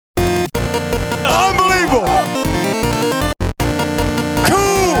Unbelievable.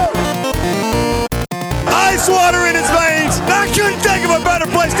 Cool. Ice water in his veins. I couldn't think of a better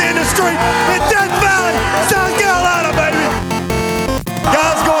place to end the street in Death Valley, South Carolina, baby.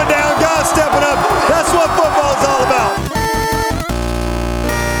 Guys going down, guys stepping up. That's what football is all about.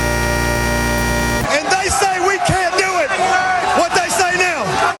 And they say we can't do it. What they say now.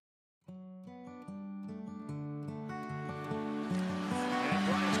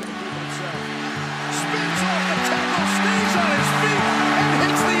 Spins off the tackle, stays on his feet, and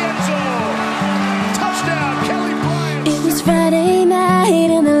hits the end zone. Touchdown, Kelly Bryant. It was Friday night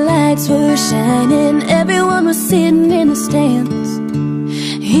and the lights were shining. Everyone was sitting in the stands.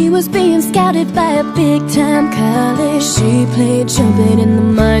 He was being scouted by a big-time college. She played trumpet in the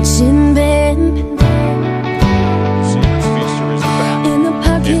marching band. In the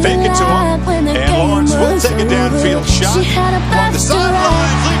parking Fake it to lot him, when the and game Lawrence will was take a downfield over. shot. She had a From the blaster sideline,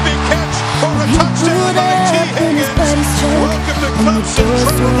 out. leaping catch for a He touchdown pulled by T. up in his Higgins. buddy's truck. Welcome to And the Clemson, doors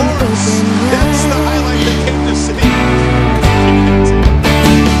Trevor were Lawrence. open That's the wide. highlight that came to see.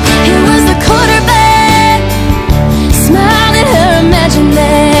 He was the quarterback, smiled at her, imagine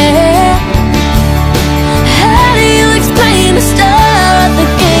that. How do you explain the star of the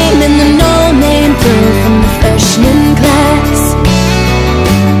game and the no-name girl from the freshman class?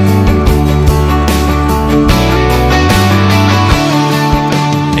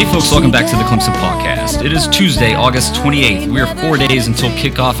 Hey folks, welcome back to the Clemson Podcast. It is Tuesday, August 28th. We are 4 days until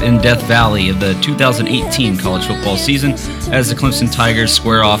kickoff in Death Valley of the 2018 college football season as the Clemson Tigers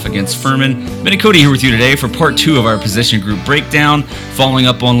square off against Furman. Ben and Cody here with you today for part 2 of our position group breakdown. Following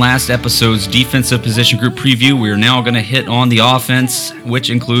up on last episode's defensive position group preview, we are now going to hit on the offense, which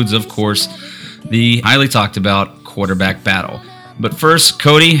includes, of course, the highly talked about quarterback battle. But first,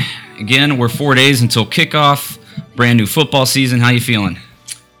 Cody, again, we're 4 days until kickoff, brand new football season. How you feeling?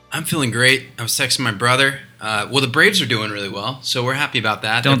 I'm feeling great. I was texting my brother. Well, the Braves are doing really well, so we're happy about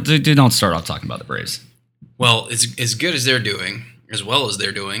that. Don't start off talking about the Braves. Well, as good as they're doing, as well as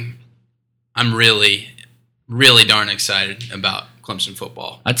they're doing, I'm really, really darn excited about Clemson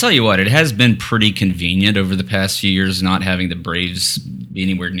football. I tell you what, it has been pretty convenient over the past few years not having the Braves be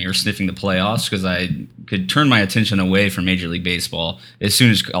anywhere near sniffing the playoffs because I could turn my attention away from Major League Baseball as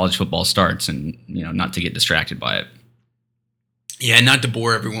soon as college football starts and not to get distracted by it. Yeah, not to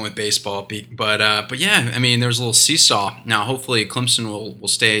bore everyone with baseball, but yeah, I mean, there's a little seesaw. Now, hopefully, Clemson will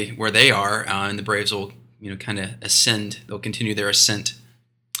stay where they are, and the Braves will kind of ascend. They'll continue their ascent.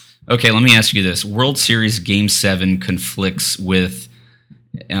 Okay, let me ask you this: World Series Game 7 conflicts with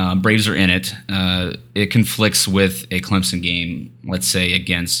Braves are in it. It conflicts with a Clemson game, let's say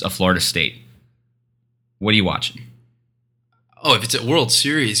against a Florida State. What are you watching? Oh, if it's a World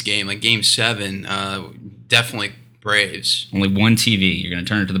Series game like Game 7, definitely Braves. Only one TV. You're going to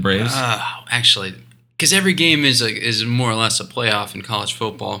turn it to the Braves? Actually, because every game is more or less a playoff in college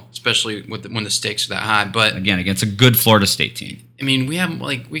football, especially when the stakes are that high. But Again, against a good Florida State team. I mean, we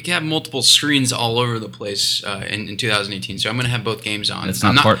have multiple screens all over the place in 2018. So I'm going to have both games on. That's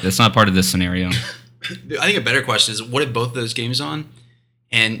not part of this scenario. I think a better question is, what if both of those games on,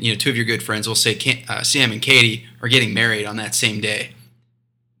 and two of your good friends will say Sam and Katie are getting married on that same day?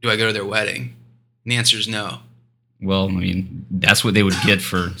 Do I go to their wedding? And the answer is no. Well, I mean, that's what they would get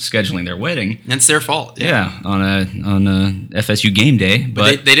for scheduling their wedding. That's their fault. Yeah, on a FSU game day.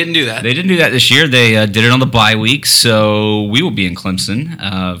 But they didn't do that. They didn't do that this year. They did it on the bye week, so we will be in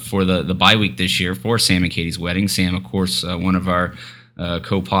Clemson for the bye week this year for Sam and Katie's wedding. Sam, of course, one of our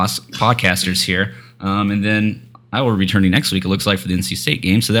co-podcasters here. And then I will be returning next week, it looks like, for the NC State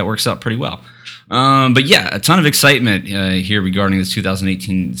game, so that works out pretty well. But yeah, a ton of excitement here regarding this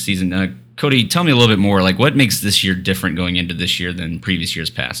 2018 season. Cody, tell me a little bit more. Like, what makes this year different going into this year than previous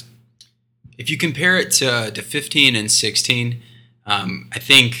years past? If you compare it to 15 and 16, I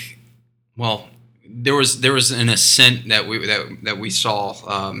think, well, there was an ascent that we saw,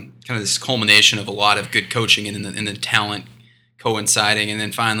 kind of this culmination of a lot of good coaching and the talent coinciding, and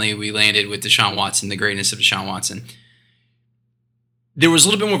then finally we landed with Deshaun Watson, the greatness of Deshaun Watson. There was a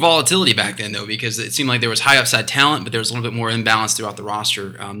little bit more volatility back then, though, because it seemed like there was high upside talent, but there was a little bit more imbalance throughout the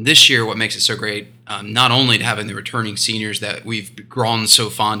roster. This year, what makes it so great, not only to having the returning seniors that we've grown so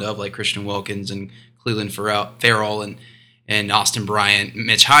fond of, like Christian Wilkins and Cleveland Farrell and Austin Bryant,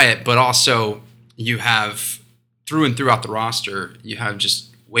 Mitch Hyatt, but also you have, through and throughout the roster, you have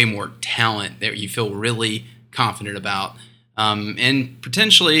just way more talent that you feel really confident about. And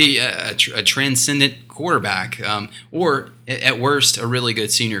potentially a transcendent quarterback, or at worst, a really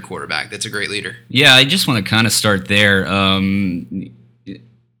good senior quarterback that's a great leader. Yeah, I just want to kind of start there.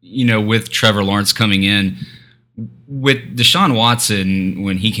 With Trevor Lawrence coming in, with Deshaun Watson,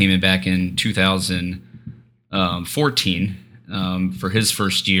 when he came in back in 2014 for his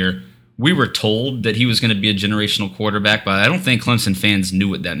first year, we were told that he was going to be a generational quarterback, but I don't think Clemson fans knew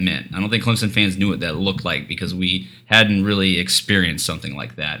what that meant. I don't think Clemson fans knew what that looked like because we hadn't really experienced something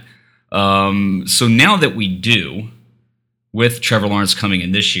like that. So now that we do, with Trevor Lawrence coming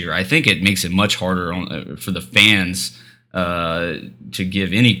in this year, I think it makes it much harder for the fans to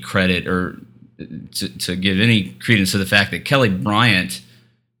give any credit or to give any credence to the fact that Kelly Bryant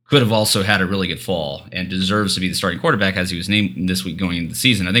could have also had a really good fall and deserves to be the starting quarterback as he was named this week going into the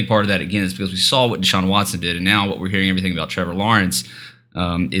season. I think part of that, again, is because we saw what Deshaun Watson did, and now what we're hearing everything about Trevor Lawrence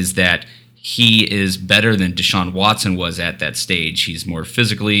is that he is better than Deshaun Watson was at that stage. He's more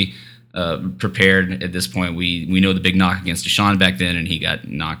physically prepared at this point. We know the big knock against Deshaun back then, and he got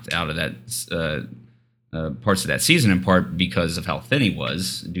knocked out of that parts of that season in part because of how thin he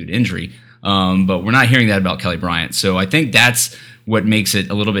was due to injury. But we're not hearing that about Kelly Bryant. So I think that's what makes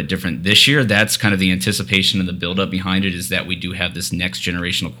it a little bit different this year. That's kind of the anticipation and the buildup behind it, is that we do have this next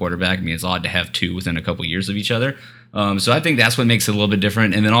generational quarterback. I mean, it's odd to have two within a couple years of each other. So I think that's what makes it a little bit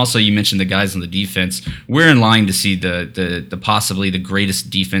different. And then also you mentioned the guys on the defense. We're in line to see the possibly the greatest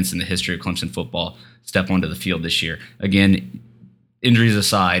defense in the history of Clemson football step onto the field this year. Again, injuries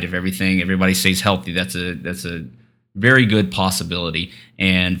aside, if everybody stays healthy, that's a very good possibility.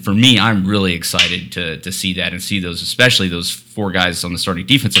 And for me, I'm really excited to see that and see those, especially those four guys on the starting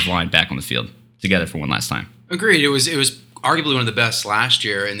defensive line back on the field together for one last time. Agreed. It was arguably one of the best last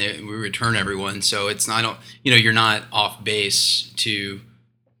year, and we return everyone. So it's not, you're not off base to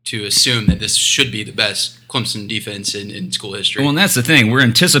assume that this should be the best Clemson defense in school history. Well, and that's the thing. We're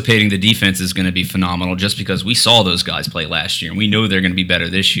anticipating the defense is going to be phenomenal just because we saw those guys play last year, and we know they're going to be better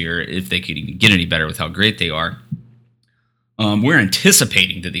this year if they could even get any better with how great they are. We're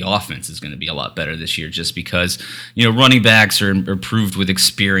anticipating that the offense is going to be a lot better this year just because, running backs are improved with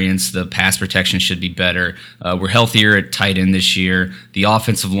experience. The pass protection should be better. We're healthier at tight end this year. The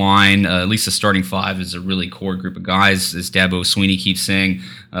offensive line, at least the starting five, is a really core group of guys, as Dabo Swinney keeps saying,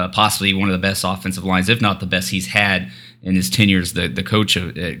 possibly one of the best offensive lines, if not the best he's had in his tenure as the coach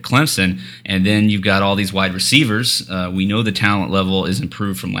at Clemson. And then you've got all these wide receivers. We know the talent level is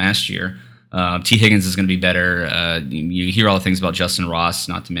improved from last year. T. Higgins is going to be better. You hear all the things about Justin Ross,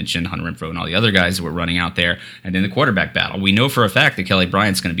 not to mention Hunter Renfrow and all the other guys that were running out there. And then the quarterback battle. We know for a fact that Kelly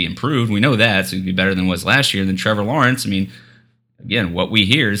Bryant's going to be improved. We know that, so he'll be better than was last year. Than Trevor Lawrence. I mean, again, what we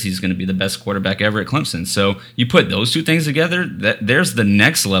hear is he's going to be the best quarterback ever at Clemson. So you put those two things together, there's the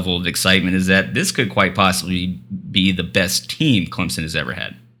next level of excitement, is that this could quite possibly be the best team Clemson has ever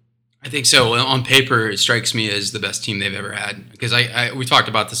had. I think so. On paper, it strikes me as the best team they've ever had. Because we talked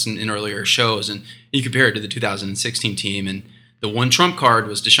about this in earlier shows, and you compare it to the 2016 team, and the one trump card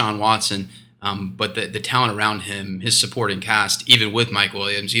was Deshaun Watson, but the talent around him, his supporting cast, even with Mike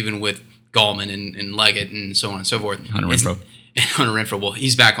Williams, even with Gallman and Leggett and so on and so forth. Hunter Renfrow, well,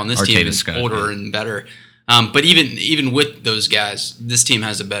 he's back on this team, is older and better. But even with those guys, this team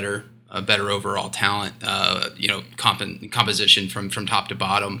has a better overall talent, composition from top to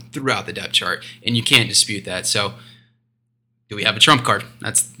bottom throughout the depth chart, and you can't dispute that. So, do we have a trump card?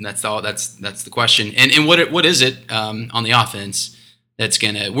 That's the question. And what is it on the offense that's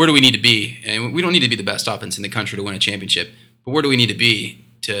where do we need to be? And we don't need to be the best offense in the country to win a championship, but where do we need to be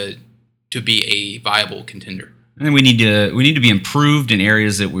to be a viable contender? I think we need to be improved in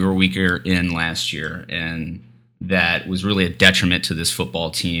areas that we were weaker in last year, and that was really a detriment to this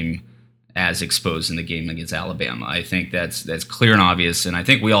football team as exposed in the game against Alabama. I think that's clear and obvious, and I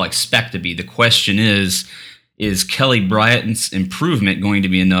think we all expect to be. The question is Kelly Bryant's improvement going to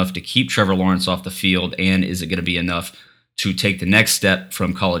be enough to keep Trevor Lawrence off the field, and is it going to be enough to take the next step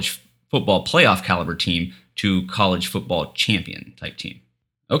from college football playoff caliber team to college football champion type team?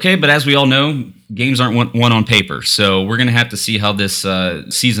 Okay, but as we all know, games aren't won on paper, so we're going to have to see how this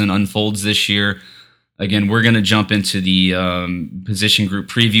season unfolds this year. Again, we're going to jump into the position group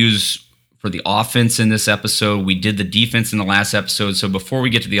previews for the offense in this episode. We did the defense in the last episode. So before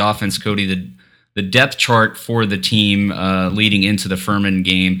we get to the offense, Cody, the depth chart for the team leading into the Furman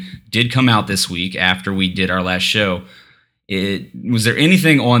game did come out this week after we did our last show. Was there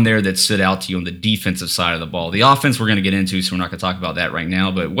anything on there that stood out to you on the defensive side of the ball? The offense we're going to get into, so we're not going to talk about that right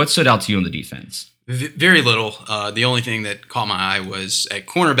now, but what stood out to you on the defense? Very little. The only thing that caught my eye was at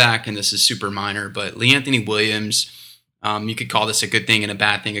cornerback, and this is super minor, but LeAnthony Williams. You could call this a good thing and a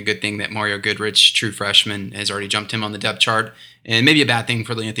bad thing. A good thing that Mario Goodrich, true freshman, has already jumped him on the depth chart, and maybe a bad thing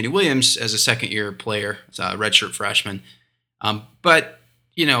for LeAnthony Williams as a second-year player, as a redshirt freshman. But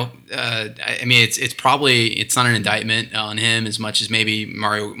I mean, it's not an indictment on him as much as maybe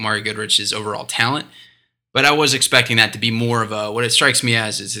Mario Goodrich's overall talent. But I was expecting that to be more of a, what it strikes me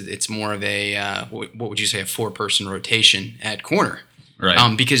as is it's more of a, what would you say, a 4-person rotation at corner.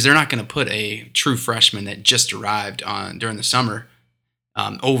 Right. Because they're not going to put a true freshman that just arrived during the summer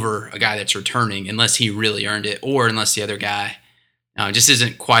over a guy that's returning unless he really earned it, or unless the other guy just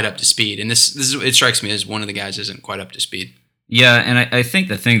isn't quite up to speed. And this is, it strikes me as one of the guys isn't quite up to speed. Yeah, and I think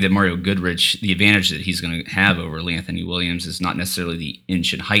the thing that Mario Goodrich, the advantage that he's going to have over Lee Anthony Williams is not necessarily the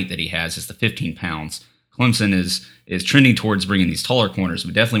inch in height that he has, it's the 15 pounds. Clemson is trending towards bringing these taller corners.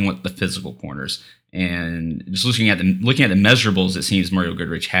 We definitely want the physical corners. And just looking at the measurables, it seems Mario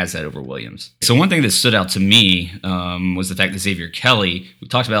Goodrich has that over Williams. So one thing that stood out to me was the fact that Xavier Kelly, we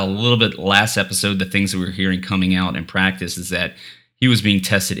talked about a little bit last episode, the things that we were hearing coming out in practice is that he was being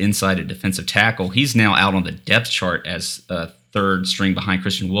tested inside at defensive tackle. He's now out on the depth chart as a third string behind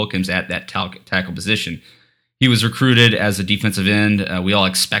Christian Wilkins at that tackle position. He was recruited as a defensive end. We all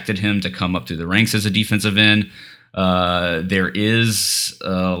expected him to come up through the ranks as a defensive end. There is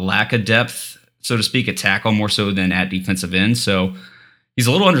a lack of depth, so to speak, at tackle more so than at defensive end. So he's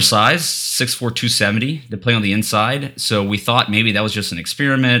a little undersized, 6'4", 270 to play on the inside. So we thought maybe that was just an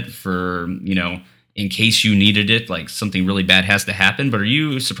experiment for, in case you needed it, like something really bad has to happen. But are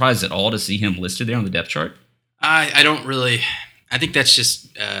you surprised at all to see him listed there on the depth chart? I don't really. I think that's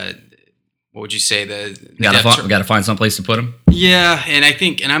just what would you say? We got to find some place to put him. Yeah, and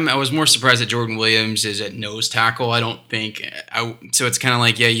I was more surprised that Jordan Williams is at nose tackle. I don't think so. It's kind of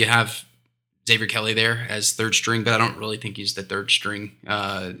like, yeah, you have Xavier Kelly there as third string, but I don't really think he's the third string.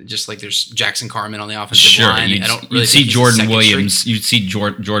 Just like there's Jackson Carman on the offensive line. You'd see Jordan Williams. You'd see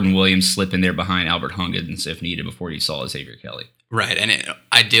Jordan Williams slip in there behind Albert Hungans if needed before you saw Xavier Kelly. Right, and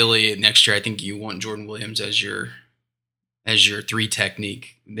ideally next year, I think you want Jordan Williams as your 3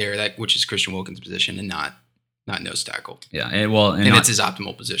 technique there, which is Christian Wilkins' position, and not nose tackle. Yeah, and it's his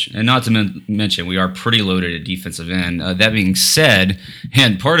optimal position. And not to mention, we are pretty loaded at defensive end. That being said,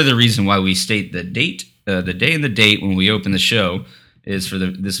 and part of the reason why we state the date, the day and the date when we open the show is for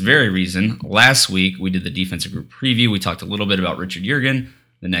this very reason. Last week, we did the defensive group preview. We talked a little bit about Richard Yergin.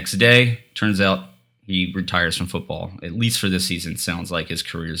 The next day, turns out he retires from football, at least for this season. Sounds like his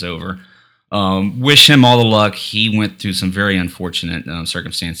career's over. Wish him all the luck. He went through some very unfortunate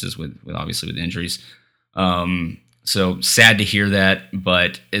circumstances with injuries. So sad to hear that.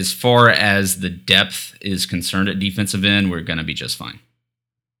 But as far as the depth is concerned at defensive end, we're going to be just fine.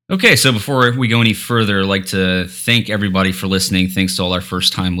 Okay, so before we go any further, I'd like to thank everybody for listening. Thanks to all our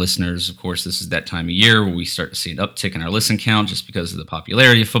first-time listeners. Of course, this is that time of year where we start to see an uptick in our listen count just because of the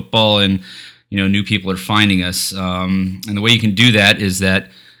popularity of football and, new people are finding us. And the way you can do that is that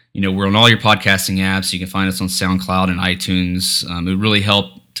we're on all your podcasting apps. You can find us on SoundCloud and iTunes. It would really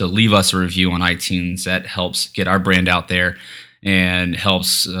help to leave us a review on iTunes. That helps get our brand out there and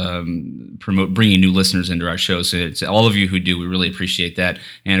helps promote bringing new listeners into our show. So it's all of you who do. We really appreciate that.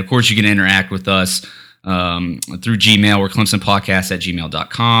 And, of course, you can interact with us through Gmail. We're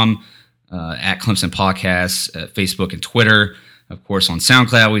ClemsonPodcast@gmail.com, at Clemson Podcast, Facebook and Twitter. Of course, on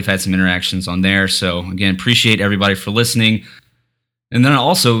SoundCloud, we've had some interactions on there. So, again, appreciate everybody for listening. And then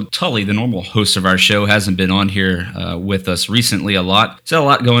also, Tully, the normal host of our show, hasn't been on here with us recently a lot. He's had a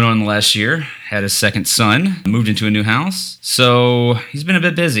lot going on in the last year. Had his second son, moved into a new house. So he's been a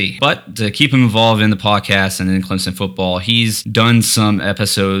bit busy. But to keep him involved in the podcast and in Clemson football, he's done some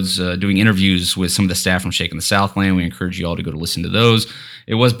episodes doing interviews with some of the staff from Shaking the Southland. We encourage you all to go to listen to those.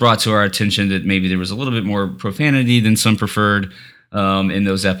 It was brought to our attention that maybe there was a little bit more profanity than some preferred in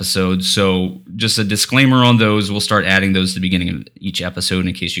those episodes. So just a disclaimer on those. We'll start adding those at the beginning of each episode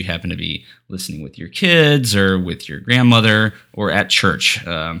in case you happen to be listening with your kids or with your grandmother or at church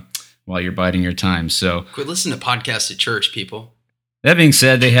while you're biding your time. So quit listening to podcasts at church, people. That being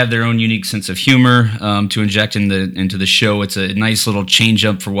said, they have their own unique sense of humor to inject into the show. It's a nice little change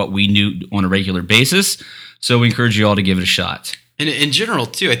up for what we do on a regular basis. So we encourage you all to give it a shot. And in general,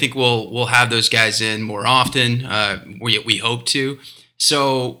 too, I think we'll have those guys in more often. We hope to.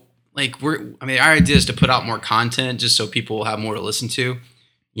 So, our idea is to put out more content just so people will have more to listen to.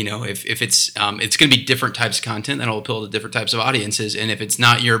 If it's going to be different types of content that'll appeal to different types of audiences. And if it's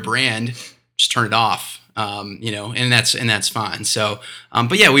not your brand, just turn it off. And that's fine. So,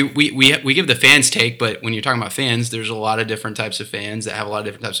 but yeah, we give the fans take, but when you're talking about fans, there's a lot of different types of fans that have a lot of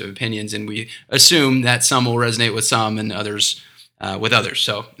different types of opinions, and we assume that some will resonate with some and others with others.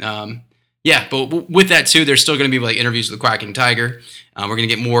 So, but with that too, there's still going to be interviews with the Quacking Tiger. We're going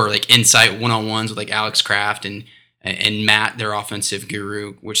to get more insight one-on-ones with Alex Kraft and Matt, their offensive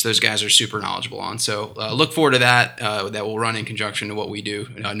guru, which those guys are super knowledgeable on. So look forward to that. That will run in conjunction to what we do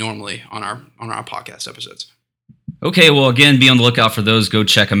normally on our podcast episodes. Okay, well, again, be on the lookout for those. Go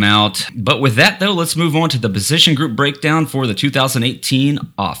check them out. But with that, though, let's move on to the position group breakdown for the 2018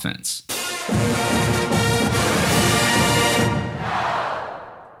 offense.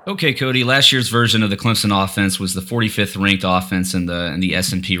 Okay, Cody, last year's version of the Clemson offense was the 45th ranked offense in the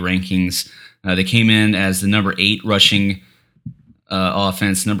S&P rankings. They came in as the number 8 rushing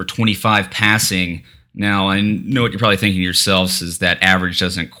offense, number 25 passing. Now, I know what you're probably thinking to yourselves is that average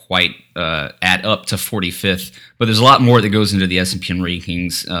doesn't quite add up to 45th, but there's a lot more that goes into the S&P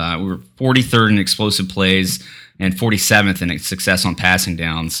rankings. We were 43rd in explosive plays and 47th in success on passing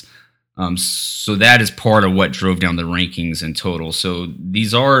downs. So that is part of what drove down the rankings in total. So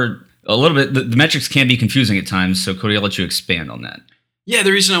these are a little bit, the metrics can be confusing at times. So Cody, I'll let you expand on that. Yeah,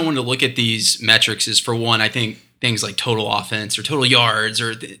 the reason I wanted to look at these metrics is, for one, I think things like total offense or total yards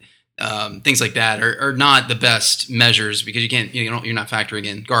or things like that are not the best measures, because you're not factoring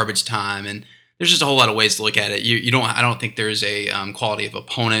in garbage time, and there's just a whole lot of ways to look at it. I don't think there's a quality of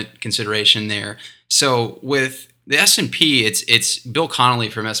opponent consideration there. So with the S&P, it's Bill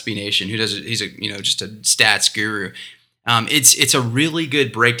Connolly from SB Nation, he's just a stats guru. It's a really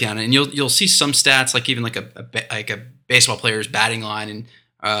good breakdown, and you'll see some stats like even like a baseball player's batting line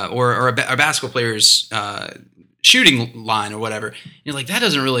and or a basketball player's shooting line or whatever. You're like, that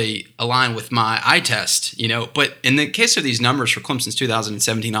doesn't really align with my eye test, But in the case of these numbers for Clemson's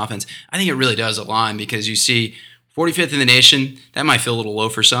 2017 offense, I think it really does align, because you see 45th in the nation. That might feel a little low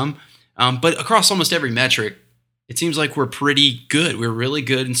for some, but across almost every metric, it seems like we're pretty good. We're really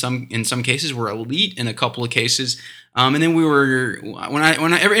good in some cases. We're elite in a couple of cases. And then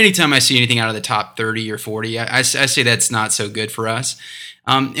anytime I see anything out of the top 30 or 40, I say that's not so good for us.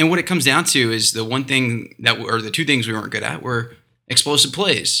 And what it comes down to is the two things we weren't good at were explosive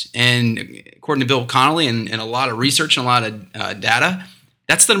plays. And according to Bill Connolly and a lot of research and a lot of data,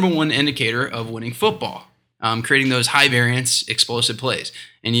 that's the number one indicator of winning football. Creating those high variance explosive plays.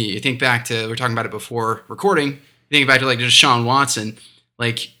 And you think back to, we were talking about it before recording, you think back to like Deshaun Watson,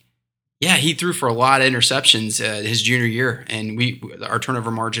 he threw for a lot of interceptions his junior year, and our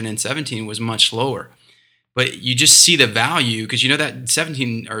turnover margin in 17 was much lower. But you just see the value, because that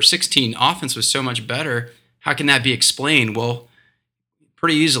 17 or 16 offense was so much better. How can that be explained? Well,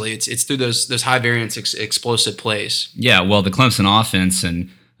 pretty easily. It's through those high variance explosive plays. Yeah, well, the Clemson offense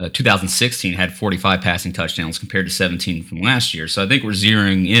in 2016 had 45 passing touchdowns compared to 17 from last year. So I think we're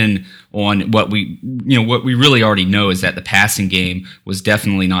zeroing in on what we really already know, is that the passing game was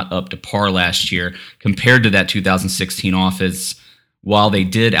definitely not up to par last year compared to that 2016 offense. While they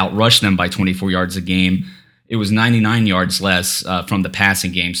did outrush them by 24 yards a game, it was 99 yards less from the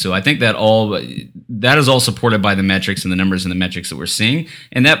passing game. So I think that is all supported by the metrics and the numbers and the metrics that we're seeing.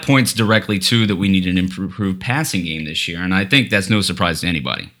 And that points directly to that we need an improved passing game this year. And I think that's no surprise to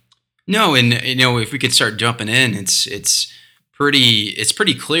anybody. No, and if we could start jumping in, it's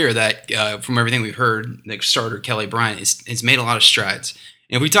pretty clear that from everything we've heard, the starter Kelly Bryant has made a lot of strides.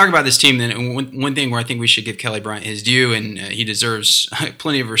 And if we talk about this team, then one thing where I think we should give Kelly Bryant his due, and he deserves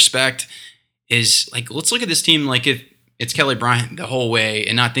plenty of respect, is let's look at this team like if it's Kelly Bryant the whole way,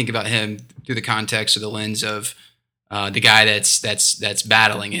 and not think about him through the context or the lens of the guy that's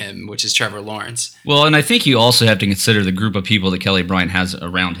battling him, which is Trevor Lawrence. Well, and I think you also have to consider the group of people that Kelly Bryant has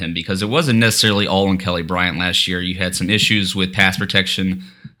around him, because it wasn't necessarily all on Kelly Bryant last year. You had some issues with pass protection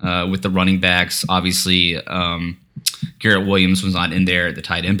with the running backs. Obviously, Garrett Williams was not in there at the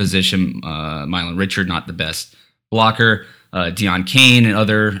tight end position. Mylon Richard, not the best blocker. Deion Kane and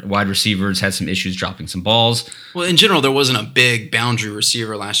other wide receivers had some issues dropping some balls. Well, in general, there wasn't a big boundary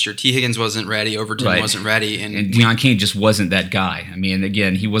receiver last year. T. Higgins wasn't ready. Overton wasn't ready. And Deion Kane just wasn't that guy. I mean,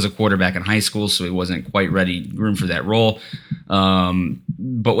 again, he was a quarterback in high school, so he wasn't quite groomed for that role.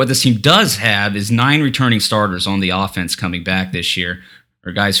 But what this team does have is 9 returning starters on the offense coming back this year,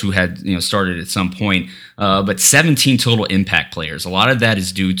 or guys who had started at some point, but 17 total impact players. A lot of that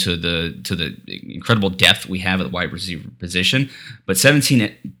is due to the incredible depth we have at the wide receiver position, but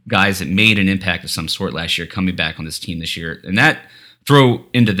 17 guys that made an impact of some sort last year coming back on this team this year, and that throw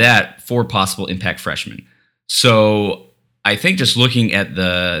into that 4 possible impact freshmen. So I think just looking at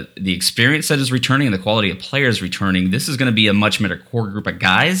the experience that is returning and the quality of players returning, this is going to be a much better core group of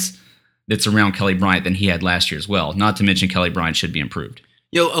guys that's around Kelly Bryant than he had last year as well. Not to mention Kelly Bryant should be improved.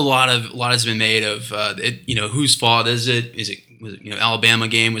 A lot has been made of whose fault is it? Was it Alabama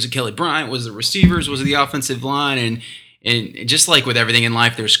game? Was it Kelly Bryant? Was it the receivers? Was it the offensive line? And just like with everything in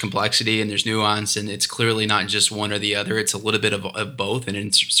life, there's complexity and there's nuance, and it's clearly not just one or the other. It's a little bit of both, and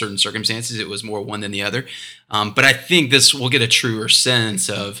in certain circumstances, it was more one than the other. But I think this will get a truer sense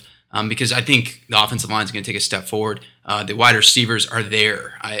of because I think the offensive line is going to take a step forward. The wide receivers are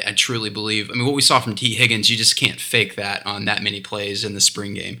there. I truly believe. I mean, what we saw from T. Higgins, you just can't fake that on that many plays in the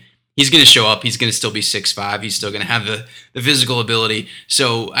spring game. He's going to show up. He's going to still be 6'5". He's still going to have the physical ability.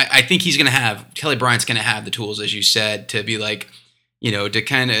 So I think he's going to have – Kelly Bryant's going to have the tools, as you said, to be like, to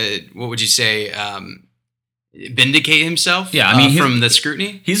kind of – what would you say vindicate himself from the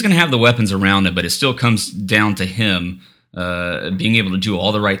scrutiny? He's going to have the weapons around him, but it still comes down to him being able to do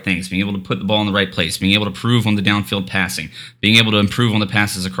all the right things, being able to put the ball in the right place, being able to improve on the downfield passing, being able to improve on the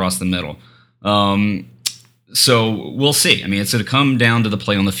passes across the middle. So we'll see. I mean, it's going to come down to the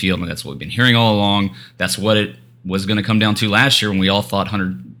play on the field, and that's what we've been hearing all along. That's what it was going to come down to last year when we all thought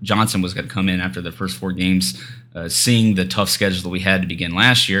Hunter Johnson was going to come in after the first 4 games, seeing the tough schedule that we had to begin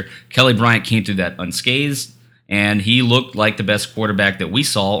last year. Kelly Bryant came through that unscathed, and he looked like the best quarterback that we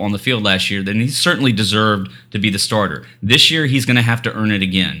saw on the field last year. Then he certainly deserved to be the starter. This year, he's going to have to earn it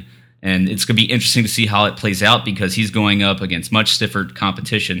again. And it's going to be interesting to see how it plays out because he's going up against much stiffer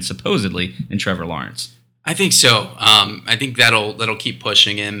competition, supposedly, in Trevor Lawrence. I think so. I think that'll keep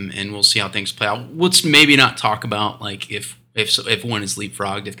pushing him, and we'll see how things play out. Let's maybe not talk about like if one is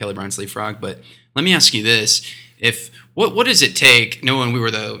leapfrogged, if Kelly Bryant's leapfrogged. But let me ask you this: what does it take? Knowing we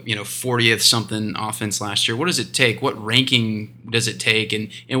were the 40th something offense last year, what does it take? What ranking does it take,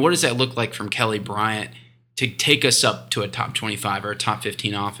 and what does that look like from Kelly Bryant to take us up to a top 25 or a top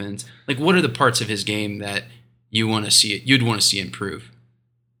 15 offense? Like, what are the parts of his game that you'd want to see improve?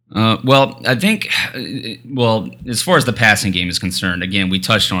 I think, as far as the passing game is concerned, again, we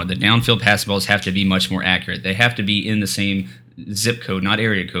touched on it. The downfield pass balls have to be much more accurate. They have to be in the same zip code, not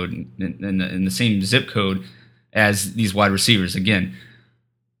area code, in the same zip code as these wide receivers. Again,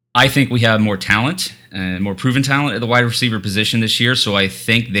 I think we have more talent and more proven talent at the wide receiver position this year, so I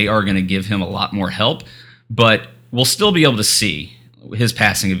think they are going to give him a lot more help, but we'll still be able to see his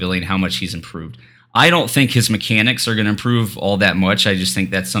passing ability and how much he's improved. I don't think his mechanics are going to improve all that much. I just think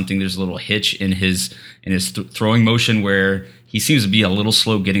that's something. There's a little hitch in his throwing motion where he seems to be a little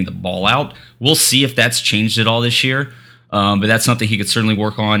slow getting the ball out. We'll see if that's changed at all this year, but that's something he could certainly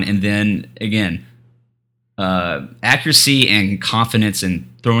work on. And then again, accuracy and confidence in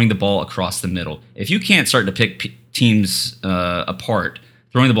throwing the ball across the middle. If you can't start to pick teams apart,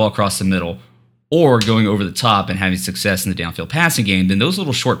 throwing the ball across the middle, or going over the top and having success in the downfield passing game, then those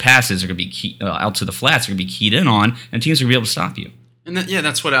little short passes are going to be out to the flats are going to be keyed in on, and teams are going to be able to stop you. And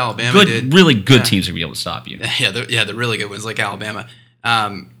that's what Alabama did. Really good teams are going to be able to stop you. The really good ones like Alabama.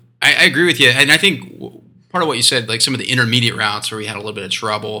 I agree with you, and I think part of what you said, like some of the intermediate routes where we had a little bit of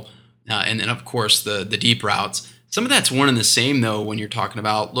trouble, and then of course the deep routes. Some of that's one and the same though when you're talking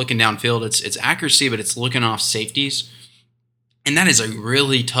about looking downfield. It's accuracy, but it's looking off safeties. And that is a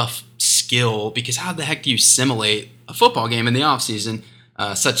really tough skill because how the heck do you simulate a football game in the offseason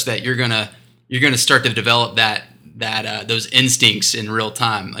such that you're gonna start to develop those instincts in real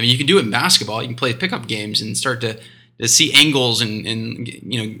time? I mean, you can do it in basketball. You can play pickup games and start to see angles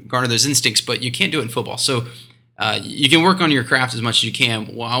and garner those instincts, but you can't do it in football. So you can work on your craft as much as you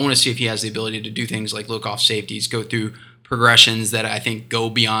can. Well, I want to see if he has the ability to do things like look off safeties, go through progressions that I think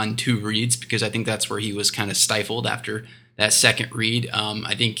go beyond 2 reads because I think that's where he was kind of stifled after that second read.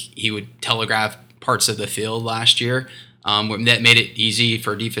 I think he would telegraph parts of the field last year that made it easy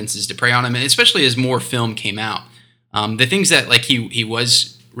for defenses to prey on him, and especially as more film came out. The things that like he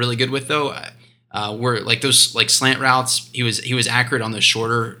was really good with though were like those like slant routes. He was accurate on the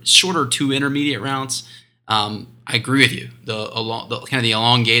shorter to intermediate routes. I agree with you. The kind of the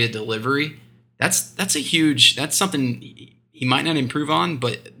elongated delivery. That's something he might not improve on,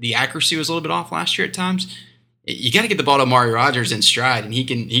 but the accuracy was a little bit off last year at times. You got to get the ball to Amari Rodgers in stride, and he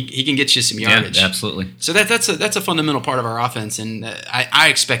can get you some yardage. Yeah, absolutely. So that's a fundamental part of our offense, and I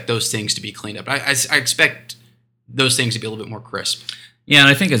expect those things to be cleaned up. I expect those things to be a little bit more crisp. Yeah, and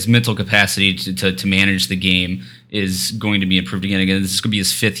I think his mental capacity to manage the game is going to be improved again. This is going to be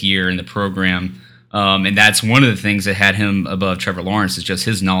his 5th year in the program, and that's one of the things that had him above Trevor Lawrence is just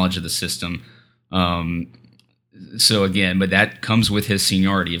his knowledge of the system. So again, but that comes with his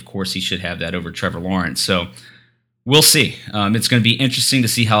seniority. Of course, he should have that over Trevor Lawrence. So we'll see. It's going to be interesting to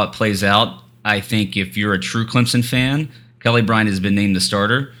see how it plays out. I think if you're a true Clemson fan, Kelly Bryant has been named the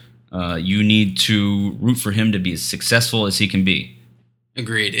starter. You need to root for him to be as successful as he can be.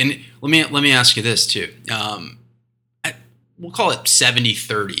 Agreed. And let me ask you this too. We'll call it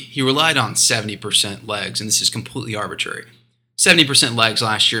 70-30. He relied on 70% legs, and this is completely arbitrary. 70% legs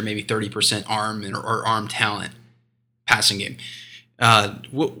last year, maybe 30% arm or arm talent passing game.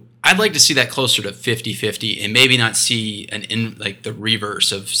 I'd like to see that closer to 50-50 and maybe not see the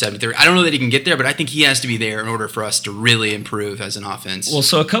reverse of 70-30. I don't know that he can get there, but I think he has to be there in order for us to really improve as an offense. Well,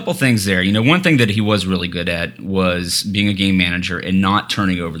 so a couple things there. One thing that he was really good at was being a game manager and not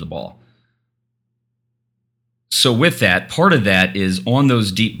turning over the ball. So with that, part of that is on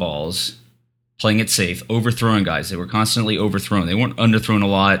those deep balls, playing it safe, overthrowing guys. They were constantly overthrown. They weren't underthrown a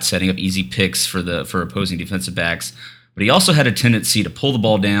lot, setting up easy picks for opposing defensive backs. But he also had a tendency to pull the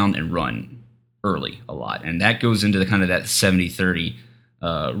ball down and run early a lot. And that goes into the kind of that 70-30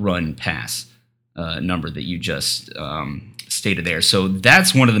 run pass number that you just stated there. So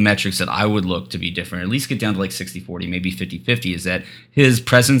that's one of the metrics that I would look to be different, at least get down to like 60-40, maybe 50-50, is that his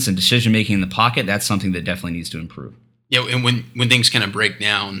presence and decision-making in the pocket, that's something that definitely needs to improve. Yeah, and when things kind of break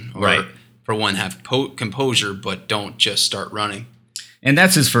down, or right. For one, have composure, but don't just start running. And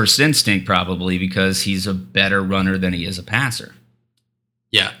that's his first instinct, probably, because he's a better runner than he is a passer.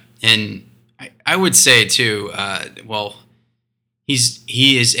 Yeah, and I would say too.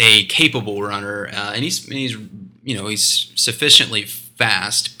 He is a capable runner, and he's sufficiently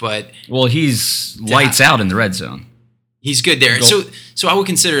fast, but he's lights out in the red zone. He's good there. So I would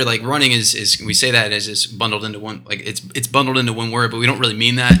consider like running is we say that as bundled into one, like it's bundled into one word, but we don't really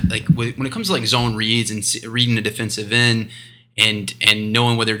mean that. Like when it comes to like zone reads and reading the defensive end and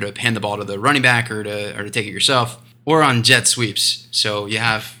knowing whether to hand the ball to the running back or to take it yourself, or on jet sweeps. So you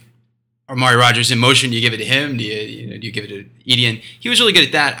have Amari Rodgers in motion. Do you give it to him? Do you give it to Etienne? He was really good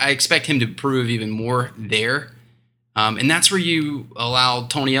at that. I expect him to improve even more there. And that's where you allow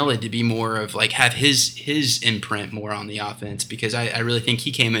Tony Elliott to be more of like have his imprint more on the offense, because I really think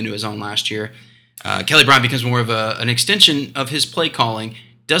he came into his own last year. Kelly Bryant becomes more of an extension of his play calling.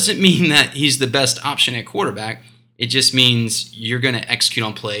 Doesn't mean that he's the best option at quarterback. It just means you're going to execute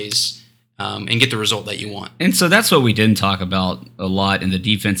on plays and get the result that you want. And so that's what we didn't talk about a lot in the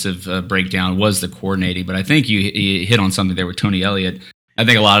defensive breakdown was the coordinating. But I think you hit on something there with Tony Elliott. I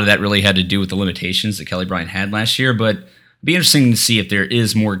think a lot of that really had to do with the limitations that Kelly Bryant had last year, but it'd be interesting to see if there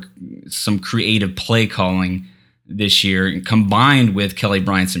is some creative play calling this year combined with Kelly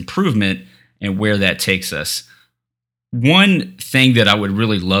Bryant's improvement and where that takes us. One thing that I would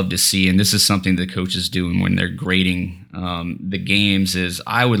really love to see, and this is something the coaches do when they're grading the games, is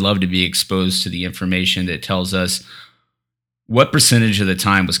I would love to be exposed to the information that tells us what percentage of the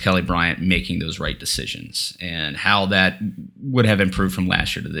time was Kelly Bryant making those right decisions and how that would have improved from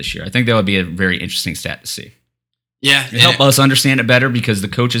last year to this year. I think that would be a very interesting stat to see. Yeah. It'd help us understand it better because the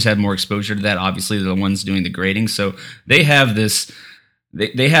coaches have more exposure to that. Obviously, they're the ones doing the grading. So they have this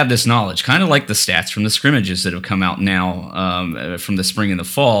knowledge, kind of like the stats from the scrimmages that have come out now from the spring and the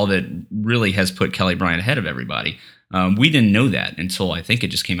fall that really has put Kelly Bryant ahead of everybody. We didn't know that until I think it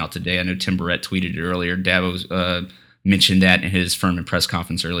just came out today. I know Tim Barrett tweeted it earlier. Dabo mentioned that in his Furman press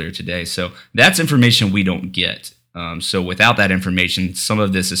conference earlier today. So that's information we don't get. So without that information, some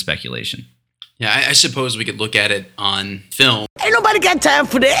of this is speculation. Yeah, I suppose we could look at it on film. Ain't nobody got time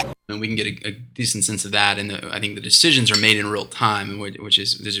for that. And we can get a decent sense of that. And I think the decisions are made in real time, which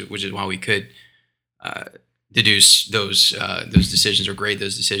is why we could deduce those decisions or grade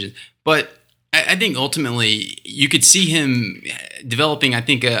those decisions. But I think ultimately you could see him developing, I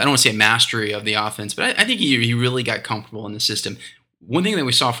think, I don't want to say a mastery of the offense, but I think he really got comfortable in the system. One thing that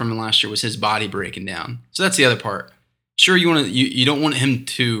we saw from him last year was his body breaking down. So that's the other part. Sure, you don't want him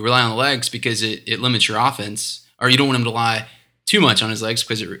to rely on the legs because it limits your offense, or you don't want him to rely too much on his legs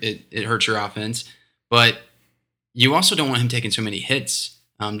because it hurts your offense. But you also don't want him taking so many hits.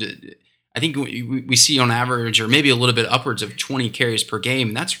 I think we see on average, or maybe a little bit upwards of 20 carries per game.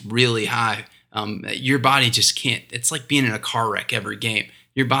 And that's really high. Your body just can't. It's like being in a car wreck every game.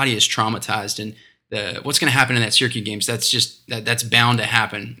 Your body is traumatized, and what's going to happen in that Syracuse games? That's bound to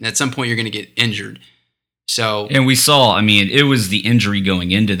happen. At some point, you're going to get injured. So, and we saw, it was the injury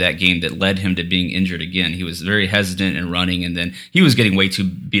going into that game that led him to being injured again. He was very hesitant in running, and then he was getting way too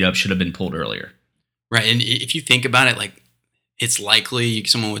beat up, should have been pulled earlier. Right, and if you think about it, like it's likely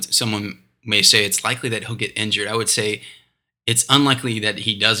someone may say it's likely that he'll get injured. I would say it's unlikely that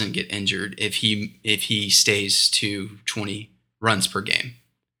he doesn't get injured if he stays to 20 runs per game,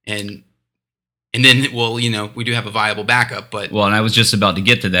 and then we do have a viable backup, but and I was just about to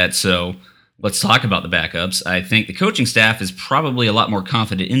get to that, so. Let's talk about the backups. I think the coaching staff is probably a lot more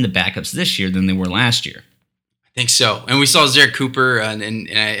confident in the backups this year than they were last year. I think so. And we saw Zerrick Cooper, and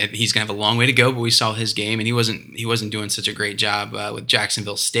he's gonna have a long way to go, but we saw his game, and he wasn't doing such a great job with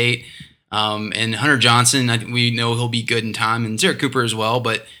Jacksonville State. And Hunter Johnson, we know he'll be good in time, and Zerrick Cooper as well.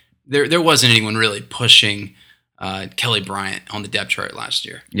 But there wasn't anyone really pushing Kelly Bryant on the depth chart last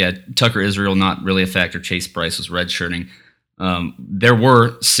year. Yeah, Tucker Israel not really a factor. Chase Bryce was redshirting. There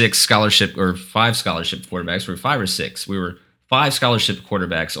were 5 scholarship quarterbacks. We were 5 or 6. We were 5 scholarship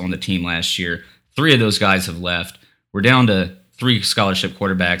quarterbacks on the team last year. 3 of those guys have left. We're down to 3 scholarship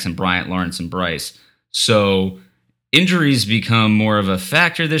quarterbacks in Bryant, Lawrence, and Bryce. So injuries become more of a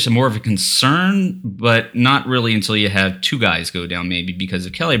factor. There's more of a concern, but not really until you have 2 guys go down, maybe, because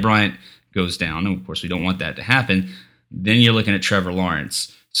if Kelly Bryant goes down, and of course we don't want that to happen, then you're looking at Trevor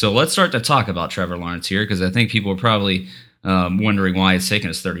Lawrence. So let's start to talk about Trevor Lawrence here, because I think people are probably wondering why it's taken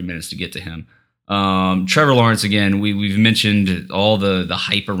us 30 minutes to get to him. Trevor Lawrence, again, we've mentioned all the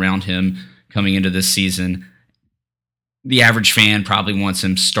hype around him coming into this season. The average fan probably wants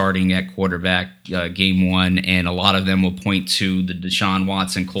him starting at quarterback game 1, and a lot of them will point to the Deshaun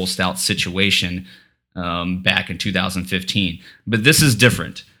Watson, Cole Stout situation back in 2015. But this is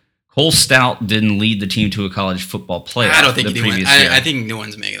different. Cole Stout didn't lead the team to a college football playoff. I don't think the anyone. previous year. I think no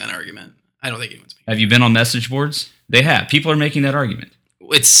one's making that argument. I don't think anyone's making. Have you been on message boards? They have. People are making that argument.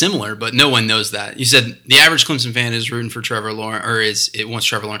 It's similar, but no one knows that. You said the average Clemson fan is rooting for Trevor Lawrence, or it wants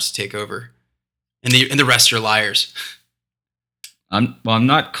Trevor Lawrence to take over, and the rest are liars. I'm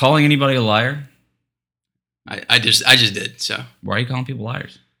not calling anybody a liar. I just did. So why are you calling people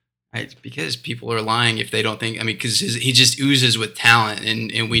liars? Because people are lying if they don't think. I mean, because he just oozes with talent,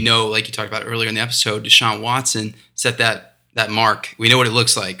 and we know, like you talked about earlier in the episode, Deshaun Watson set that mark. We know what it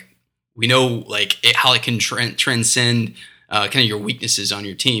looks like. We know how it can transcend kind of your weaknesses on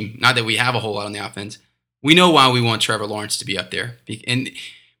your team. Not that we have a whole lot on the offense. We know why we want Trevor Lawrence to be up there, and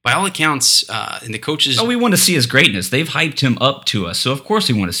by all accounts, and the coaches. Oh, we want to see his greatness. They've hyped him up to us, so of course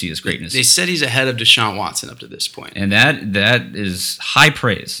we want to see his greatness. They said he's ahead of Deshaun Watson up to this point, and that is high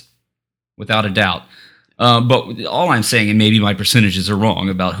praise, without a doubt. But all I'm saying, and maybe my percentages are wrong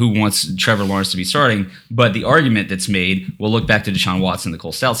about who wants Trevor Lawrence to be starting, but the argument that's made, we'll look back to Deshaun Watson, the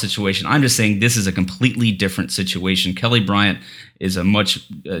Cole Stout situation. I'm just saying this is a completely different situation. Kelly Bryant is a much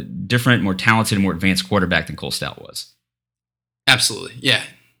different, more talented, more advanced quarterback than Cole Stout was. Absolutely, yeah.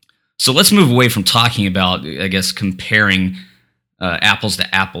 So let's move away from talking about, I guess, comparing apples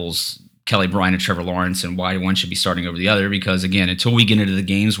to apples, Kelly Bryant and Trevor Lawrence, and why one should be starting over the other, because, again, until we get into the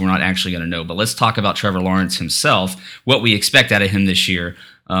games, we're not actually going to know. But let's talk about Trevor Lawrence himself, what we expect out of him this year.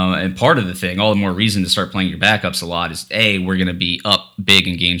 And part of the thing, all the more reason to start playing your backups a lot is, A, we're going to be up big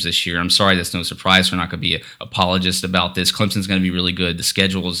in games this year. I'm sorry, that's no surprise. We're not going to be an apologist about this. Clemson's going to be really good. The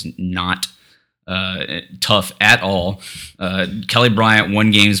schedule is not tough at all. Kelly Bryant won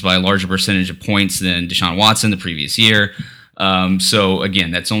games by a larger percentage of points than Deshaun Watson the previous year. So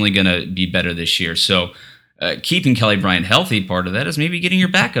again, that's only going to be better this year. So keeping Kelly Bryant healthy, part of that is maybe getting your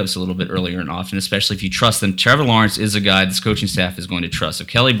backups a little bit earlier and often, especially if you trust them. Trevor Lawrence is a guy this coaching staff is going to trust. If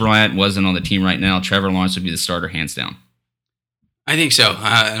Kelly Bryant wasn't on the team right now, Trevor Lawrence would be the starter hands down. I think so.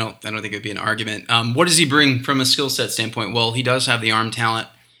 I don't think it would be an argument. What does he bring from a skill set standpoint? Well, he does have the arm talent.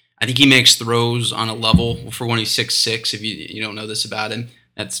 I think he makes throws on a level for when he's 6'6". If you don't know this about him,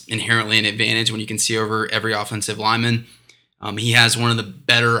 that's inherently an advantage when you can see over every offensive lineman. He has one of the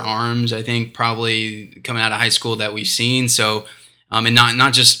better arms, I think, probably coming out of high school that we've seen. So, and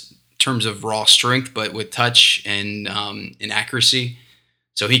not just in terms of raw strength, but with touch and accuracy.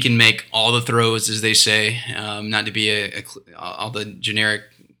 So he can make all the throws, as they say, not to be all the generic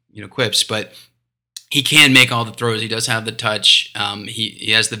quips, but he can make all the throws. He does have the touch.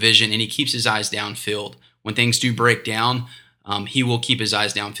 He has the vision, and he keeps his eyes downfield. When things do break down, he will keep his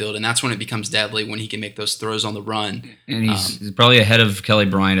eyes downfield, and that's when it becomes deadly, when he can make those throws on the run. And he's probably ahead of Kelly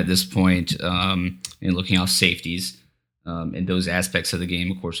Bryant at this point in looking off safeties and those aspects of the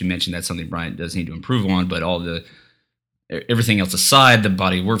game. Of course, we mentioned that's something Bryant does need to improve on, but everything else aside, the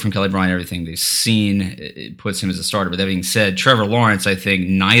body of work from Kelly Bryant, everything they've seen, it puts him as a starter. But that being said, Trevor Lawrence, I think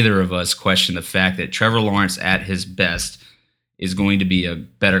neither of us question the fact that Trevor Lawrence at his best is going to be a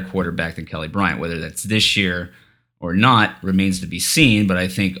better quarterback than Kelly Bryant. Whether that's this year or not remains to be seen, but I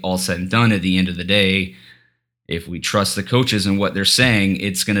think all said and done, at the end of the day, if we trust the coaches and what they're saying,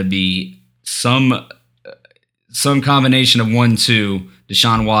 it's going to be some combination of 1-2,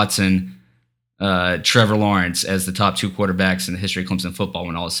 Deshaun Watson, Trevor Lawrence as the top 2 quarterbacks in the history of Clemson football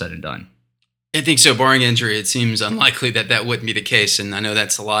when all is said and done. I think so. Barring injury, it seems unlikely that wouldn't be the case, and I know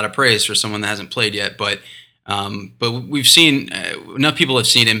that's a lot of praise for someone that hasn't played yet, but we've seen enough people have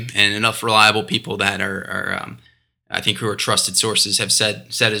seen him, and enough reliable people that are I think who are trusted sources have said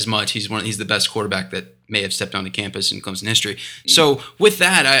as much. He's the best quarterback that may have stepped onto campus in Clemson history. So with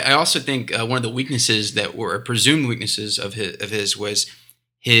that, I also think one of the weaknesses that were presumed weaknesses of his was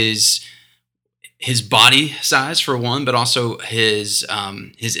his body size for one, but also him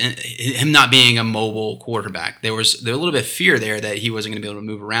not being a mobile quarterback. There was a little bit of fear there that he wasn't going to be able to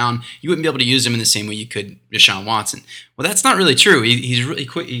move around. You wouldn't be able to use him in the same way you could Deshaun Watson. Well, that's not really true. He's really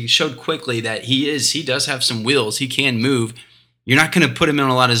quick. He showed quickly that he does have some wheels. He can move. You're not going to put him in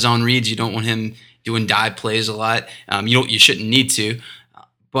a lot of zone reads. You don't want him doing dive plays a lot. You shouldn't need to,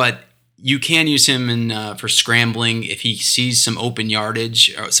 but you can use him for scrambling. If he sees some open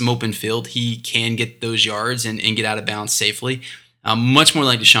yardage or some open field, he can get those yards and get out of bounds safely. Much more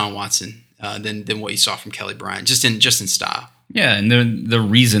like Deshaun Watson than what you saw from Kelly Bryant, just in style. Yeah, and the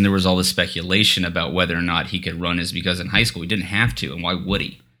reason there was all this speculation about whether or not he could run is because in high school he didn't have to, and why would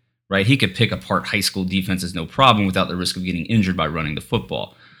he? Right? He could pick apart high school defenses no problem without the risk of getting injured by running the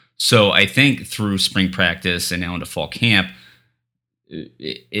football. So I think through spring practice and now into fall camp,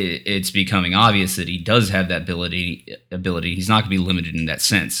 it's becoming obvious that he does have that ability. He's not going to be limited in that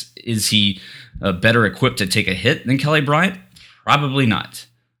sense. Is he better equipped to take a hit than Kelly Bryant? Probably not.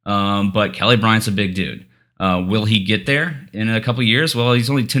 But Kelly Bryant's a big dude. Will he get there in a couple of years? Well, he's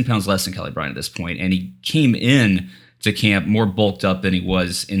only 10 pounds less than Kelly Bryant at this point, and he came in to camp more bulked up than he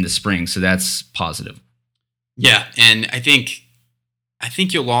was in the spring, so that's positive. Yeah, and I think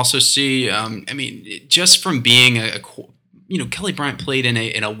you'll also see. Just from being Kelly Bryant played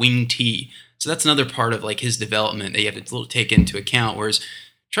in a wing tee, so that's another part of like his development that you have to take into account. Whereas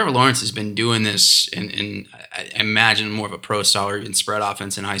Trevor Lawrence has been doing this in I imagine more of a pro style or even spread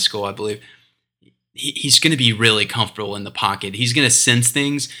offense in high school, I believe. He's going to be really comfortable in the pocket. He's going to sense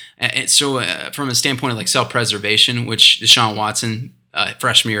things. And so from a standpoint of like self-preservation, which Deshaun Watson,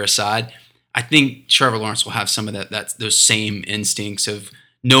 freshman year aside, I think Trevor Lawrence will have some of those same instincts of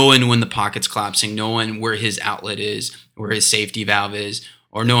knowing when the pocket's collapsing, knowing where his outlet is, where his safety valve is,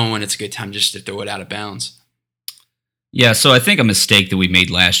 or knowing when it's a good time just to throw it out of bounds. Yeah, so I think a mistake that we made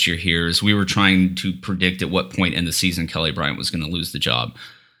last year here is we were trying to predict at what point in the season Kelly Bryant was going to lose the job.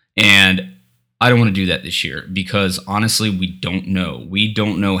 And I don't want to do that this year because, honestly, we don't know. We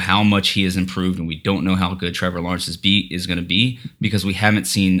don't know how much he has improved, and we don't know how good Trevor Lawrence is going to be because we haven't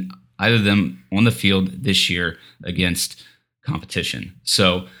seen either of them on the field this year against competition.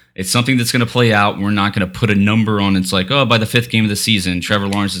 So it's something that's going to play out. We're not going to put a number on. It's like, by the 5th game of the season, Trevor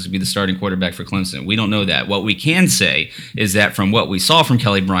Lawrence is going to be the starting quarterback for Clemson. We don't know that. What we can say is that from what we saw from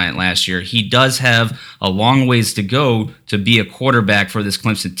Kelly Bryant last year, he does have a long ways to go to be a quarterback for this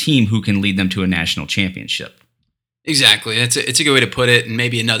Clemson team who can lead them to a national championship. Exactly. It's a good way to put it, and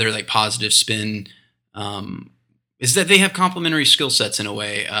maybe another like positive spin is that they have complementary skill sets in a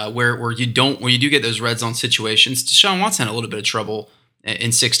way where you do get those red zone situations. Deshaun Watson had a little bit of trouble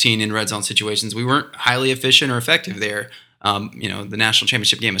in 16 in red zone situations. We weren't highly efficient or effective there, the national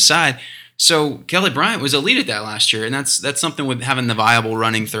championship game aside. So Kelly Bryant was elite at that last year, and that's something with having the viable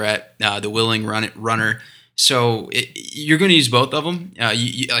running threat, the willing runner. So you're going to use both of them.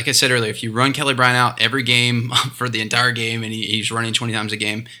 Like I said earlier, if you run Kelly Bryant out every game for the entire game and he's running 20 times a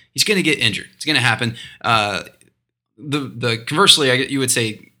game, he's going to get injured. It's going to happen. The conversely, you would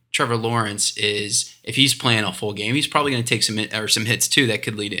say Trevor Lawrence is, if he's playing a full game, he's probably going to take some hits too that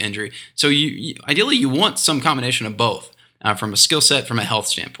could lead to injury. So ideally you want some combination of both from a skill set, from a health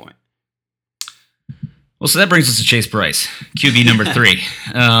standpoint. Well, so that brings us to Chase Bryce, QB number 3.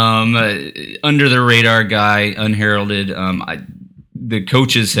 Under the radar guy, unheralded. The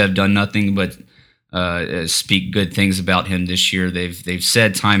coaches have done nothing but speak good things about him this year. They've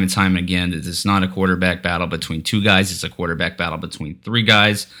said time and time again that it's not a quarterback battle between 2 guys. It's a quarterback battle between 3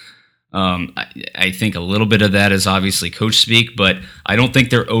 guys. I think a little bit of that is obviously coach speak, but I don't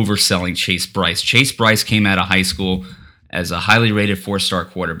think they're overselling Chase Bryce. Chase Bryce came out of high school as a highly rated 4-star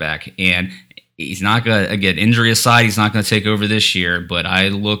quarterback, and he's not going to, again, injury aside, he's not going to take over this year, but I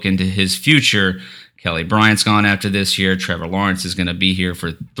look into his future. Kelly Bryant's gone after this year. Trevor Lawrence is going to be here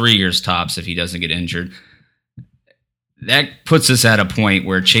for 3 years tops if he doesn't get injured. That puts us at a point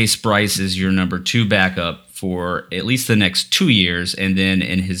where Chase Bryce is your number 2 backup for at least the next 2 years, and then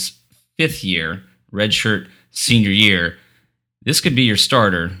in his 5th year, redshirt senior year, this could be your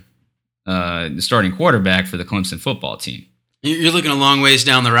starter, the starting quarterback for the Clemson football team. You're looking a long ways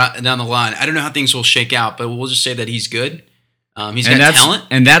down the line. I don't know how things will shake out, but we'll just say that he's good. He's got talent.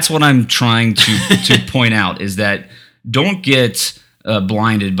 And that's what I'm trying to point out, is that don't get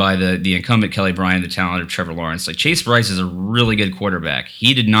blinded by the incumbent Kelly Bryant, the talent of Trevor Lawrence. Like, Chase Bryce is a really good quarterback.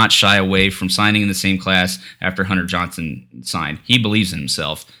 He did not shy away from signing in the same class after Hunter Johnson signed. He believes in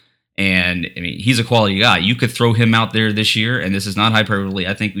himself. And, I mean, he's a quality guy. You could throw him out there this year, and this is not hyperbole.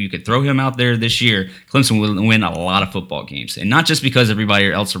 I think you could throw him out there this year. Clemson will win a lot of football games. And not just because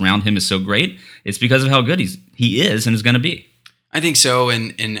everybody else around him is so great. It's because of how good he is and is going to be. I think so,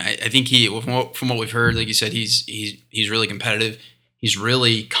 and I think from what we've heard, like you said, he's really competitive. He's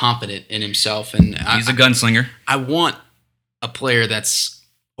really confident in himself, and he's a gunslinger. I want a player that's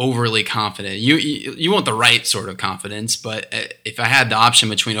overly confident. You want the right sort of confidence, but if I had the option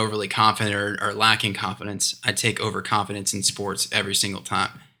between overly confident or lacking confidence, I'd take overconfidence in sports every single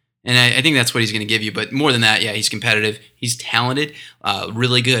time. And I think that's what he's going to give you. But more than that, yeah, he's competitive. He's talented,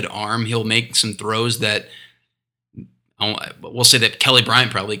 really good arm. He'll make some throws that we'll say that Kelly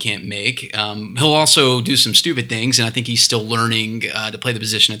Bryant probably can't make. He'll also do some stupid things, and I think he's still learning to play the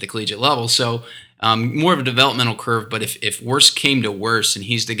position at the collegiate level. So more of a developmental curve. But if worse came to worse, and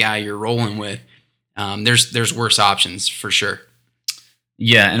he's the guy you're rolling with, there's worse options for sure.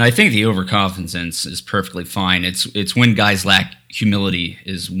 Yeah, and I think the overconfidence is perfectly fine. It's when guys lack humility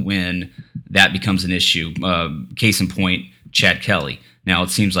is when that becomes an issue. Case in point, Chad Kelly. Now,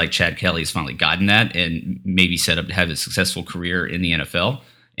 it seems like Chad Kelly has finally gotten that and maybe set up to have a successful career in the NFL,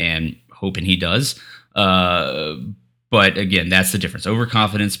 and hoping he does. But again, that's the difference.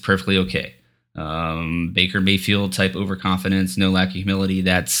 Overconfidence, perfectly okay. Baker Mayfield type overconfidence, no lack of humility,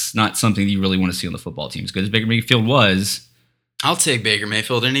 that's not something that you really want to see on the football team. As good as Baker Mayfield was, I'll take Baker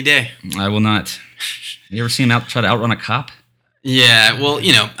Mayfield any day. I will not. You ever see him try to outrun a cop? Yeah, well,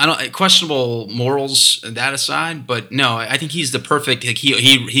 I don't questionable morals that aside, but no, I think he's the perfect. Like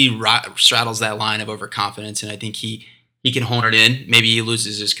he straddles that line of overconfidence, and I think he can hone it in. Maybe he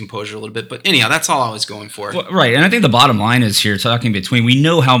loses his composure a little bit, but anyhow, that's all I was going for. Well, right, and I think the bottom line is here talking between. We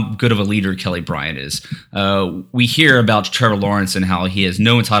know how good of a leader Kelly Bryant is. We hear about Trevor Lawrence and how he has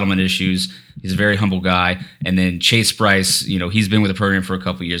no entitlement issues. He's a very humble guy, and then Chase Bryce. He's been with the program for a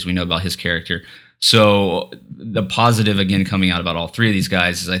couple of years. We know about his character. So the positive, again, coming out about all three of these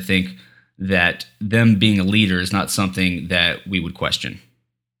guys is I think that them being a leader is not something that we would question.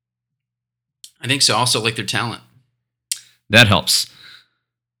 I think so. Also, like their talent. That helps.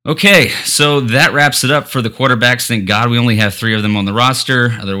 Okay, so that wraps it up for the quarterbacks. Thank God we only have 3 of them on the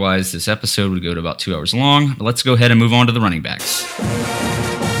roster. Otherwise, this episode would go to about 2 hours long. But let's go ahead and move on to the running backs.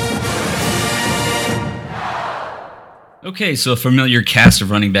 Okay, so a familiar cast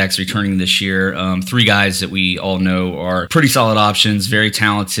of running backs returning this year. 3 guys that we all know are pretty solid options, very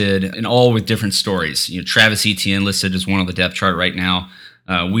talented, and all with different stories. Travis Etienne listed as one on the depth chart right now.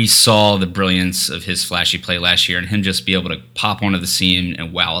 We saw the brilliance of his flashy play last year, and him just be able to pop onto the scene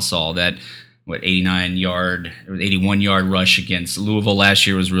and wow us all. That 81-yard rush against Louisville last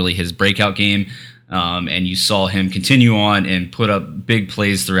year was really his breakout game. And you saw him continue on and put up big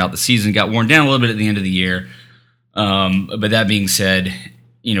plays throughout the season. Got worn down a little bit at the end of the year. But that being said,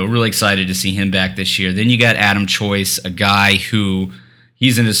 really excited to see him back this year. Then you got Adam Choice, a guy who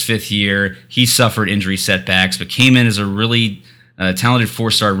he's in his 5th year. He suffered injury setbacks, but came in as a really talented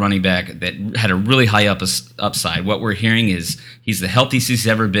 4-star running back that had a really high upside. What we're hearing is he's the healthiest he's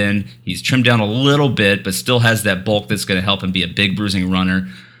ever been. He's trimmed down a little bit, but still has that bulk that's going to help him be a big bruising runner.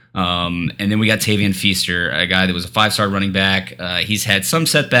 And then we got Tavian Feaster, a guy that was a 5-star running back. He's had some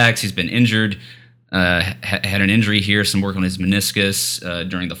setbacks. He's been injured. Had an injury here, some work on his meniscus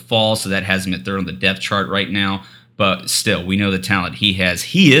during the fall, so that has him at 3rd on the depth chart right now. But still, we know the talent he has.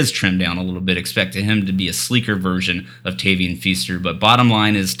 He is trimmed down a little bit. Expect him to be a sleeker version of Tavian Feaster. But bottom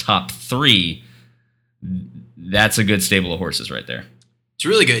line is top 3. That's a good stable of horses right there. It's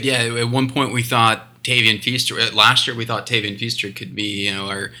really good. Yeah, at one point we thought Tavian Feaster. Last year we thought Tavian Feaster could be,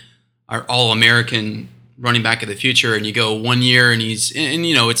 our All-American running back of the future, and you go 1 year and this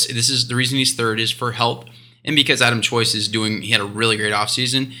is the reason he's 3rd is for help, and because Adam Choice he had a really great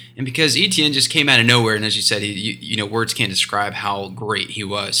offseason, and because Etienne just came out of nowhere, and as you said, words can't describe how great he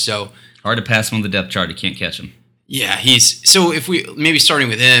was. So hard to pass him on the depth chart. You can't catch him. Yeah, so if we maybe starting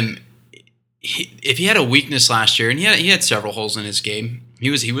with him, if he had a weakness last year, and he had several holes in his game,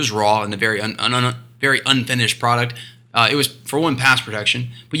 he was raw and a very very unfinished product. It was, for one, pass protection,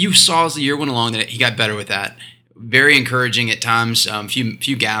 but you saw as the year went along that he got better with that. Very encouraging at times,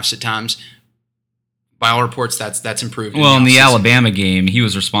 few gaffes at times. By all reports, that's improved. Well, in the Alabama game, he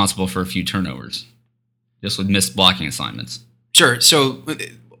was responsible for a few turnovers, just with missed blocking assignments. Sure. So,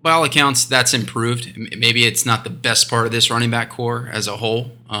 by all accounts, that's improved. Maybe it's not the best part of this running back core as a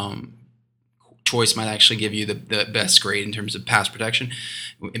whole. Choice might actually give you the best grade in terms of pass protection,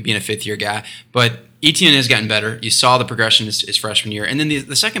 being a 5th-year guy. But Etienne has gotten better. You saw the progression his freshman year. And then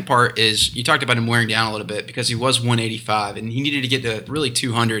the second part is you talked about him wearing down a little bit because he was 185, and he needed to get to really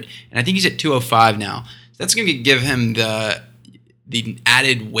 200. And I think he's at 205 now. So that's going to give him the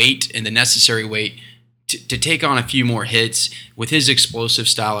added weight and the necessary weight to take on a few more hits with his explosive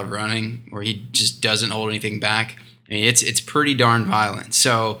style of running where he just doesn't hold anything back. I mean, it's pretty darn violent.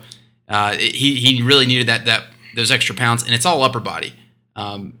 So he really needed that those extra pounds, and it's all upper body.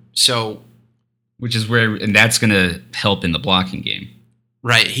 Which is and that's going to help in the blocking game.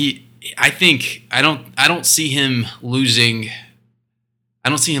 Right. I don't see him losing. I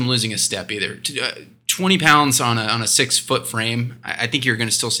don't see him losing a step either. 20 pounds on a 6 foot frame. I think you're going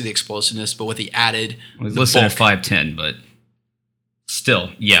to still see the explosiveness, but with the added, he's listed at 5'10", but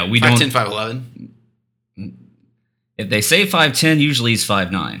still, yeah, we 5'10", don't. 5'11". If they say 5'10", usually he's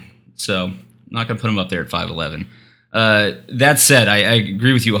 5'9". So I'm not going to put him up there at 5'11". That said, I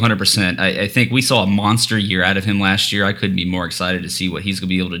agree with you 100%. I think we saw a monster year out of him last year. I couldn't be more excited to see what he's going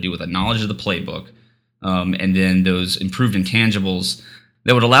to be able to do with a knowledge of the playbook, and then those improved intangibles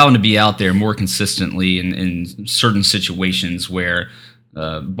that would allow him to be out there more consistently in certain situations where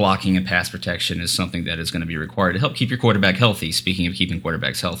blocking and pass protection is something that is going to be required to help keep your quarterback healthy, speaking of keeping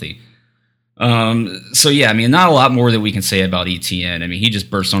quarterbacks healthy. So yeah, I mean, not a lot more that we can say about ETN. I mean, he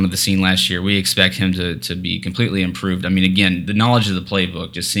just burst onto the scene last year. We expect him to be completely improved. I mean, again, the knowledge of the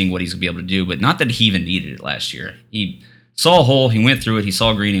playbook, just seeing what he's going to be able to do, but not that he even needed it last year. He saw a hole, he went through it, he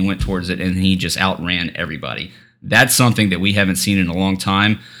saw green, and went towards it, and he just outran everybody. That's something that we haven't seen in a long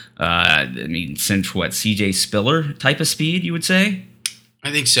time. I mean, since CJ Spiller type of speed, you would say?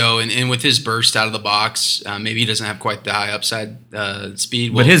 I think so, and with his burst out of the box, maybe he doesn't have quite the high upside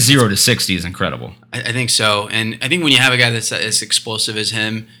speed. But his 0 to 60 is incredible. I think so, and I think when you have a guy that's as explosive as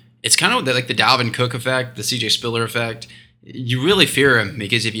him, it's kind of like the Dalvin Cook effect, the CJ Spiller effect. You really fear him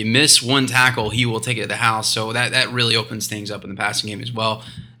because if you miss one tackle, he will take it to the house. So that really opens things up in the passing game as well.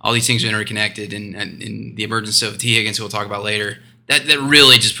 All these things are interconnected, and in the emergence of T. Higgins, who we'll talk about later, that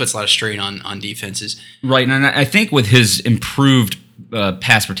really just puts a lot of strain on defenses. Right, and I think with his improved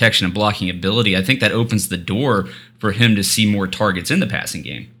pass protection and blocking ability, I think that opens the door for him to see more targets in the passing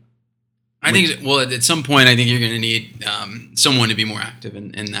game. I think, well, at some point, I think you're going to need someone to be more active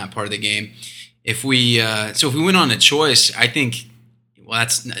in that part of the game. If we went on a choice, I think, well,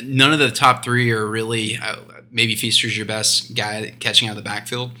 that's none of the top three are really. Maybe Feaster's your best guy catching out of the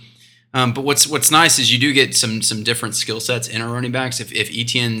backfield. But what's nice is you do get some different skill sets in our running backs. If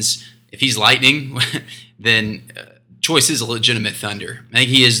he's lightning, then Choice is a legitimate thunder. I think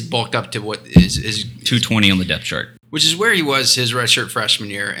he is bulked up to what is 220 on the depth chart, which is where he was his redshirt freshman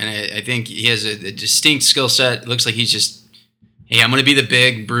year. And I think he has a distinct skill set. It looks like he's just, hey, I'm going to be the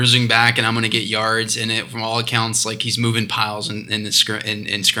big bruising back, and I'm going to get yards. And from all accounts, like he's moving piles in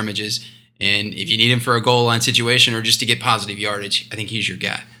scrimmages. And if you need him for a goal line situation or just to get positive yardage, I think he's your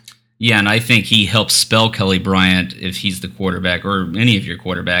guy. Yeah, and I think he helps spell Kelly Bryant if he's the quarterback or any of your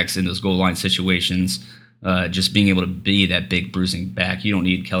quarterbacks in those goal line situations. Just being able to be that big bruising back. You don't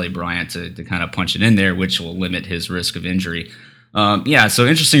need Kelly Bryant to kind of punch it in there, which will limit his risk of injury. So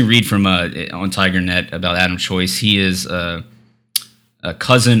interesting read from on TigerNet about Adam Choice. He is a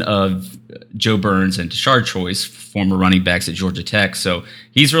cousin of Joe Burns and Tashard Choice, former running backs at Georgia Tech. So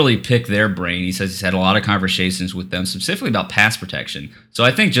he's really picked their brain. He says he's had a lot of conversations with them, specifically about pass protection. So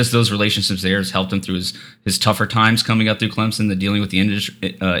I think just those relationships there has helped him through his tougher times coming up through Clemson, the dealing with the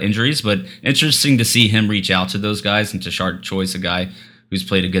injuries. But interesting to see him reach out to those guys, and Tashard Choice, a guy who's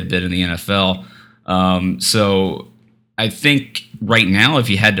played a good bit in the NFL. So I think right now, if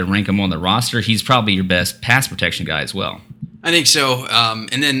you had to rank him on the roster, he's probably your best pass protection guy as well. I think so.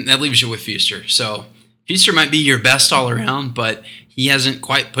 And then that leaves you with Feaster. So Feaster might be your best all around, but he hasn't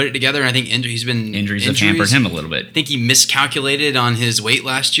quite put it together. And I think injuries have hampered him a little bit. I think he miscalculated on his weight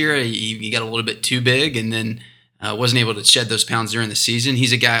last year. He got a little bit too big, and then wasn't able to shed those pounds during the season.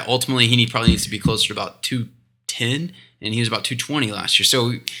 He's a guy, ultimately, he probably needs to be closer to about 210, and he was about 220 last year.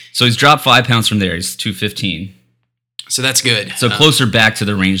 So he's dropped 5 pounds from there. He's 215. So that's good. So closer back to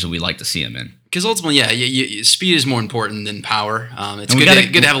the range that we like to see him in. Because ultimately, speed is more important than power. It's good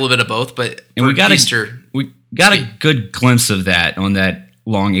to have a little bit of both, but we got a good glimpse of that on that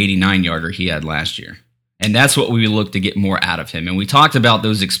long 89-yarder he had last year. And that's what we look to get more out of him. And we talked about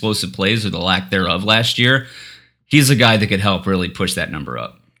those explosive plays or the lack thereof last year. He's a guy that could help really push that number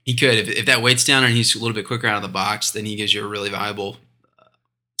up. He could. If that weight's down and he's a little bit quicker out of the box, then he gives you a really valuable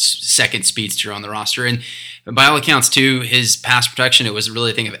second speedster on the roster. And by all accounts, too, his pass protection, it was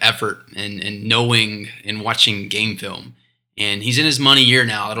really a thing of effort and knowing and watching game film. And he's in his money year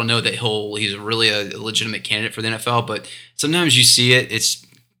now. I don't know that he's really a legitimate candidate for the NFL, but sometimes you see it.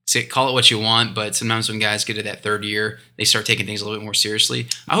 Call it what you want, but sometimes when guys get to that third year, they start taking things a little bit more seriously.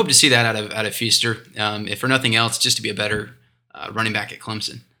 I hope to see that out of Feaster, if for nothing else, just to be a better running back at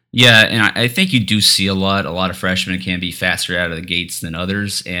Clemson. Yeah, and I think you do see a lot of freshmen can be faster out of the gates than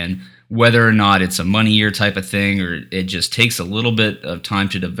others, and whether or not it's a money year type of thing or it just takes a little bit of time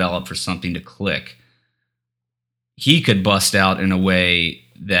to develop for something to click, he could bust out in a way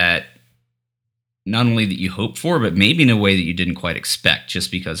that not only that you hope for, but maybe in a way that you didn't quite expect,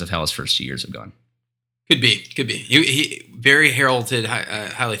 just because of how his first 2 years have gone. Could be. He very heralded,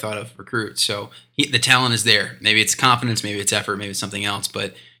 highly thought of recruit. So the talent is there. Maybe it's confidence, maybe it's effort, maybe it's something else.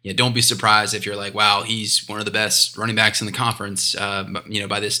 But yeah, don't be surprised if you're like, wow, he's one of the best running backs in the conference.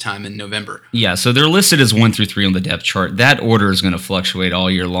 By this time in November. Yeah, so they're listed as 1 through 3 on the depth chart. That order is going to fluctuate all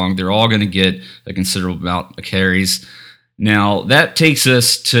year long. They're all going to get a considerable amount of carries. Now that takes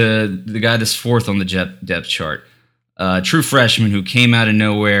us to the guy that's 4th on the depth chart. True freshman who came out of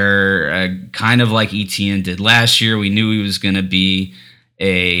nowhere, kind of like Etienne did last year. We knew he was going to be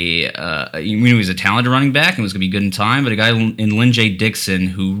we knew he was a talented running back and was going to be good in time, but a guy in Lynn-J Dixon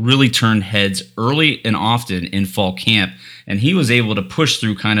who really turned heads early and often in fall camp, and he was able to push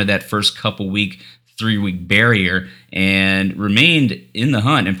through kind of that first 3-week barrier and remained in the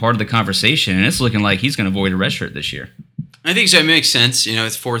hunt and part of the conversation, and it's looking like he's going to avoid a redshirt this year. I think so. It makes sense.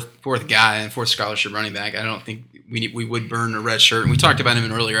 It's fourth guy and 4th scholarship running back. I don't think we would burn a red shirt. And we talked about him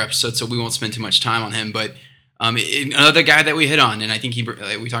in earlier episodes, so we won't spend too much time on him. But another guy that we hit on, and I think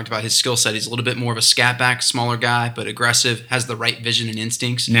we talked about his skill set. He's a little bit more of a scat back, smaller guy, but aggressive, has the right vision and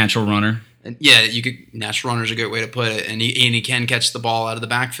instincts. Natural runner. And yeah, natural runner is a great way to put it. And he can catch the ball out of the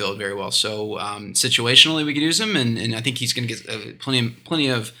backfield very well. So situationally, we could use him, and I think he's going to get plenty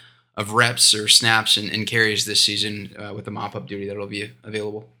of reps or snaps and carries this season with the mop-up duty that'll be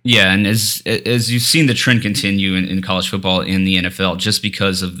available. Yeah, and as you've seen the trend continue in college football in the NFL, just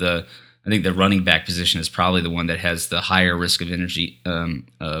because of I think the running back position is probably the one that has the higher risk of injury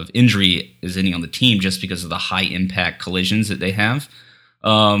is any on the team, just because of the high impact collisions that they have.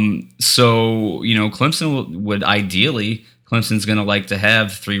 So Clemson would ideally. Clemson's going to like to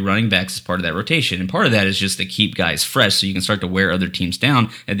have 3 running backs as part of that rotation. And part of that is just to keep guys fresh so you can start to wear other teams down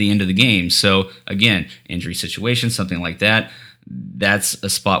at the end of the game. So, again, injury situation, something like that, that's a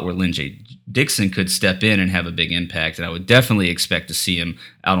spot where Lynn-J Dixon could step in and have a big impact. And I would definitely expect to see him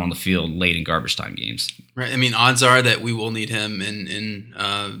out on the field late in garbage time games. Right. I mean, odds are that we will need him in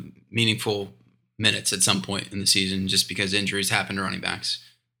meaningful minutes at some point in the season just because injuries happen to running backs.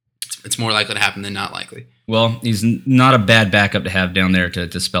 It's more likely to happen than not likely. Well, he's not a bad backup to have down there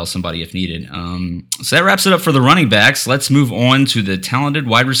to spell somebody if needed. So that wraps it up for the running backs. Let's move on to the talented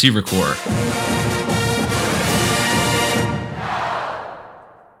wide receiver core.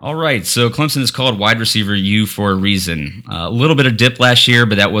 All right, so Clemson is called wide receiver U for a reason. A little bit of dip last year,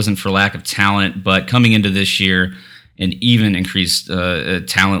 but that wasn't for lack of talent. But coming into this year, an even increased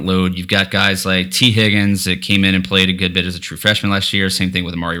talent load. You've got guys like T. Higgins that came in and played a good bit as a true freshman last year. Same thing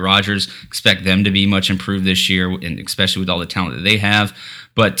with Amari Rogers. Expect them to be much improved this year, and especially with all the talent that they have.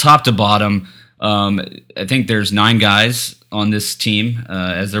 But top to bottom, I think there's 9 guys on this team,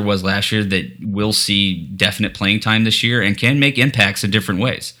 as there was last year, that will see definite playing time this year and can make impacts in different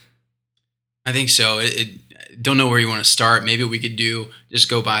ways. I think so. Don't know where you want to start. Maybe we could just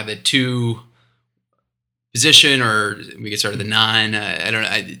go by the 2 position, or we could start at the 9. I don't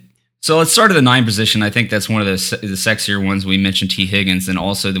know. So let's start at the 9 position. I think that's one of the sexier ones. We mentioned T. Higgins, and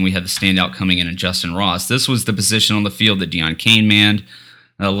also then we have the standout coming in Justin Ross. This was the position on the field that Deon Cain manned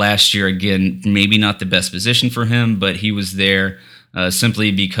last year. Again, maybe not the best position for him, but he was there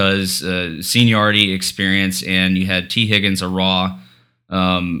simply because seniority, experience, and you had T. Higgins,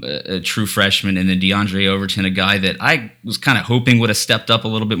 a true freshman, and then DeAndre Overton, a guy that I was kind of hoping would have stepped up a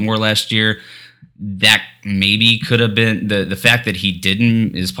little bit more last year. That maybe could have been the fact that he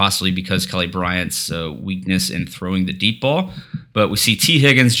didn't is possibly because Kelly Bryant's weakness in throwing the deep ball. But we see T.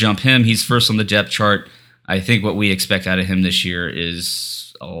 Higgins jump him. He's first on the depth chart. I think what we expect out of him this year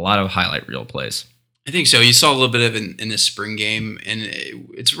is a lot of highlight reel plays. I think so. You saw a little bit of it in this spring game, and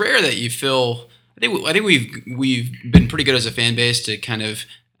it's rare that you feel. I think we've been pretty good as a fan base to kind of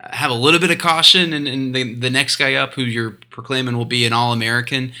have a little bit of caution and the next guy up who you're proclaiming will be an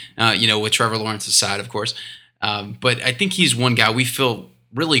All-American, with Trevor Lawrence's side, of course. But I think he's one guy we feel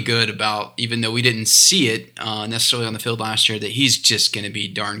really good about, even though we didn't see it necessarily on the field last year, that he's just going to be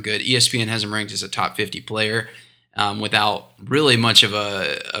darn good. ESPN has him ranked as a top 50 player without really much of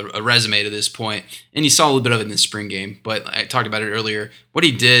a resume to this point. And you saw a little bit of it in the spring game, but I talked about it earlier. What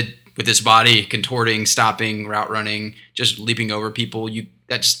he did with his body, contorting, stopping, route running, just leaping over people, you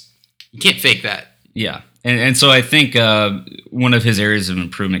can't fake that. Yeah. And so I think one of his areas of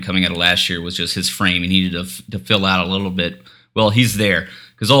improvement coming out of last year was just his frame. He needed to fill out a little bit. Well, he's there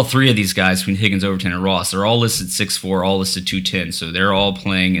because all 3 of these guys, between Higgins, Overton, and Ross, they're all listed 6'4", all listed 210. So they're all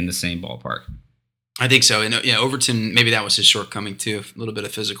playing in the same ballpark. I think so. And Overton, maybe that was his shortcoming too. A little bit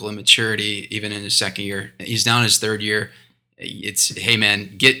of physical immaturity, even in his second year. He's down his third year. it's, hey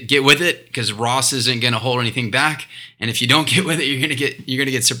man, get with it, because Ross isn't going to hold anything back, and if you don't get with it, you're going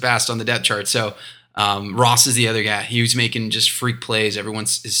to get surpassed on the depth chart. So Ross is the other guy. He was making just freak plays.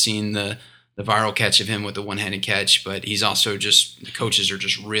 Everyone's seen the viral catch of him with the one-handed catch, but he's also just, the coaches are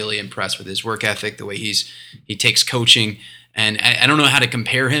just really impressed with his work ethic, the way he takes coaching. And I don't know how to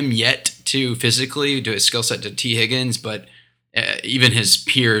compare him yet to physically, to his skill set to T. Higgins, but even his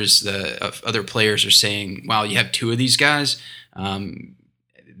peers, the other players are saying, wow, you have two of these guys.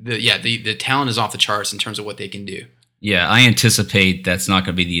 The talent is off the charts in terms of what they can do. Yeah, I anticipate that's not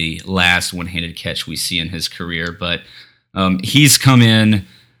going to be the last one-handed catch we see in his career, but he's come in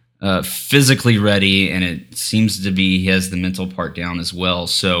physically ready, and it seems to be he has the mental part down as well.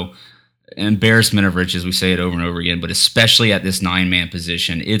 So, embarrassment of riches, we say it over and over again, but especially at this 9-man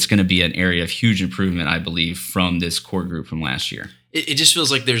position, it's going to be an area of huge improvement, I believe, from this core group from last year. It just feels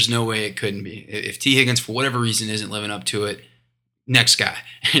like there's no way it couldn't be. If T. Higgins, for whatever reason, isn't living up to it, next guy.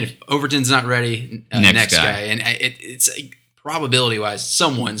 And if Overton's not ready, next guy. And it's probability-wise,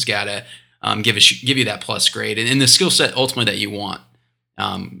 someone's got to give you that plus grade. And the skill set ultimately that you want.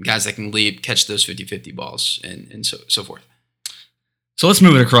 Guys that can leap, catch those 50-50 balls, and so forth. So let's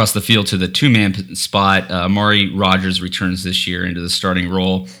move it across the field to the 2-man spot. Amari Rodgers returns this year into the starting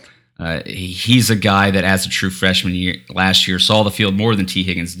role. He's a guy that, as a true freshman last year, saw the field more than T.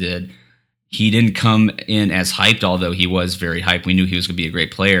 Higgins did. He didn't come in as hyped, although he was very hyped. We knew he was going to be a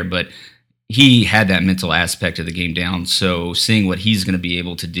great player, but he had that mental aspect of the game down. So seeing what he's going to be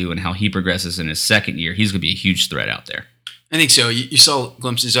able to do and how he progresses in his second year, he's going to be a huge threat out there. I think so. You saw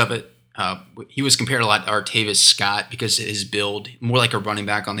glimpses of it. He was compared a lot to Artavis Scott because of his build, more like a running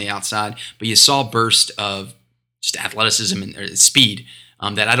back on the outside. But you saw a burst of just athleticism and speed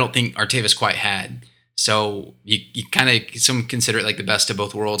that I don't think Artavis quite had. So you kind of, some consider it like the best of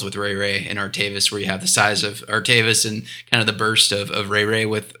both worlds with Ray and Artavis, where you have the size of Artavis and kind of the burst of Ray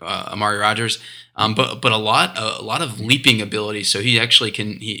with Amari Rodgers. But a lot of leaping ability. So he actually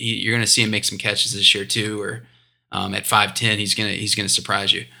can. You're going to see him make some catches this year too, or at 5'10", he's gonna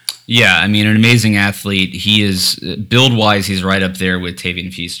surprise you. Yeah, I mean, an amazing athlete. He is, build-wise, he's right up there with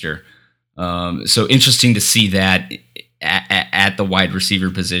Tavian Feaster. So interesting to see that at the wide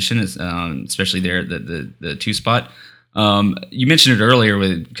receiver position, especially there, the 2 spot. You mentioned it earlier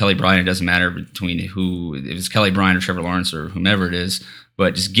with Kelly Bryant. It doesn't matter between if it's Kelly Bryant or Trevor Lawrence or whomever it is,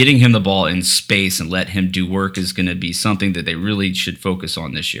 but just getting him the ball in space and let him do work is going to be something that they really should focus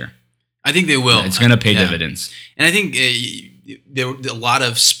on this year. I think they will. It's going to pay dividends. And I think there were a lot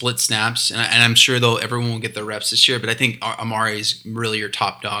of split snaps, and I'm sure everyone will get their reps this year, but I think Amari is really your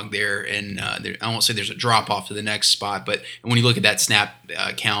top dog there. And I won't say there's a drop-off to the next spot, but when you look at that snap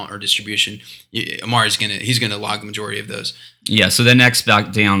count or distribution, Amari's he's going to log the majority of those. Yeah, so the next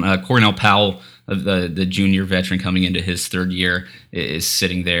back down, Cornell Powell, the junior veteran coming into his third year, is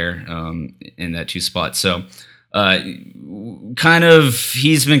sitting there in that 2 spot. So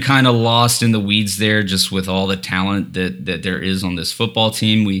he's been kind of lost in the weeds there, just with all the talent that there is on this football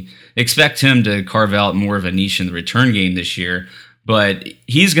team. We expect him to carve out more of a niche in the return game this year, but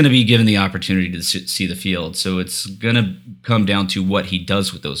he's going to be given the opportunity to see the field. So it's going to come down to what he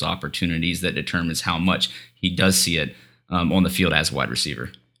does with those opportunities that determines how much he does see it on the field as a wide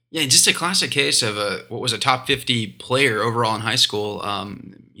receiver. Yeah, just a classic case of what was a top 50 player overall in high school,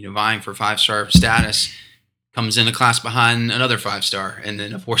 vying for 5-star status. Comes in a class behind another 5-star, and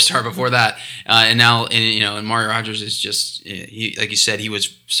then a 4-star before that, and now, and Amari Rodgers is just, like you said, he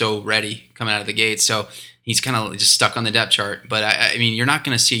was so ready coming out of the gate, so he's kind of just stuck on the depth chart. But I mean, you're not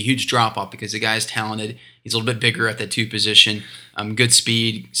going to see a huge drop off because the guy's talented. He's a little bit bigger at the 2 position, good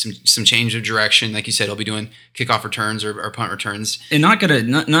speed, some change of direction. Like you said, he'll be doing kickoff returns or punt returns. And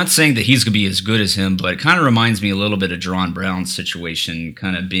not saying that he's gonna be as good as him, but it kind of reminds me a little bit of Jerron Brown's situation,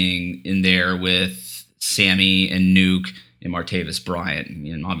 kind of being in there with Sammy and Nuke and Martavis Bryant,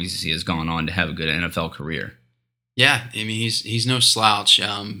 and obviously he has gone on to have a good NFL career. Yeah, I mean he's no slouch.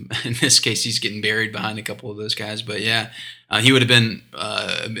 In this case, he's getting buried behind a couple of those guys, but yeah, he would have been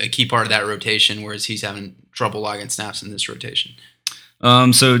a key part of that rotation, whereas he's having trouble logging snaps in this rotation.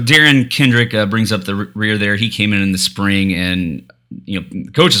 So Darren Kendrick brings up the rear there. He came in the spring, and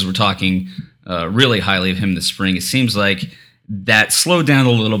coaches were talking really highly of him this spring. It seems like that slowed down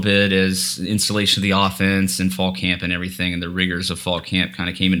a little bit as installation of the offense and fall camp and everything, and the rigors of fall camp kind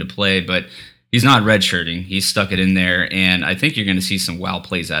of came into play. But he's not redshirting. He's stuck it in there, and I think you're going to see some wow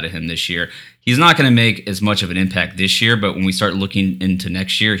plays out of him this year. He's not going to make as much of an impact this year, but when we start looking into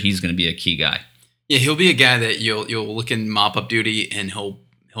next year, he's going to be a key guy. Yeah, he'll be a guy that you'll look in mop-up duty, and he'll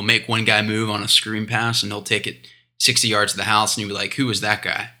make one guy move on a screen pass, and he'll take it 60 yards to the house, and you'll be like, who was that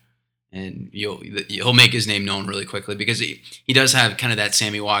guy? and he'll make his name known really quickly because he does have kind of that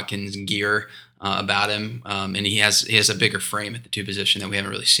Sammy Watkins gear about him, and he has a bigger frame at the 2 position that we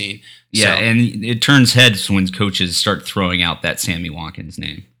haven't really seen. Yeah, So, and it turns heads when coaches start throwing out that Sammy Watkins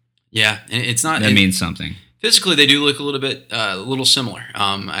name. yeah, and it's not That means something. physically they do look a little similar.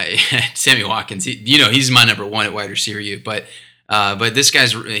 Sammy Watkins, he's my number 1 at wide receiver, but this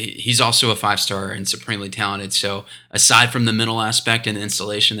he's also a 5-star and supremely talented. So aside from the mental aspect and the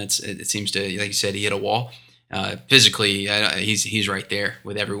installation, it seems to, like you said, he hit a wall. Physically, he's right there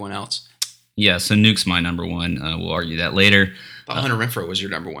with everyone else. Yeah, so Nuke's my number 1. We'll argue that later. I thought Hunter Renfrow was your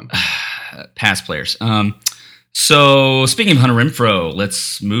number 1. Pass players. So speaking of Hunter Renfrow,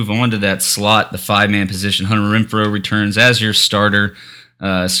 let's move on to that slot, the 5-man position. Hunter Renfrow returns as your starter,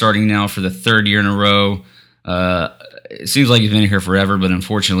 starting now for the 3rd year in a row. It seems like he's been here forever, but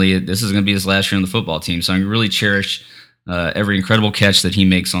unfortunately, this is going to be his last year on the football team. So I really cherish every incredible catch that he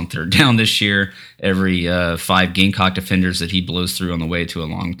makes on 3rd down this year, every 5 Gamecock defenders that he blows through on the way to a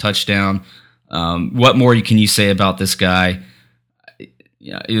long touchdown. What more can you say about this guy?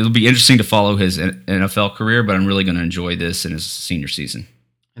 Yeah, it'll be interesting to follow his NFL career, but I'm really going to enjoy this in his senior season.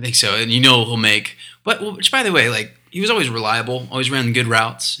 I think so, and he'll make. Which, by the way, like he was always reliable, always ran good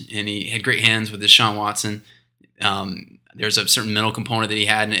routes, and he had great hands with Deshaun Watson. There's a certain mental component that he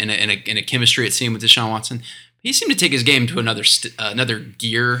had in a chemistry it seemed with Deshaun Watson. He seemed to take his game to another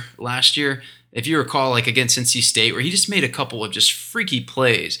gear last year. If you recall, like against NC State, where he just made a couple of just freaky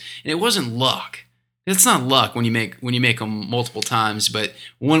plays, and it wasn't luck. It's not luck when you make them multiple times. But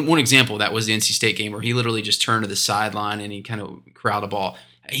one example of that was the NC State game where he literally just turned to the sideline and he kind of corralled a ball.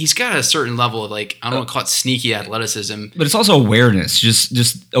 He's got a certain level of, like, I don't want to call it sneaky athleticism, but it's also awareness,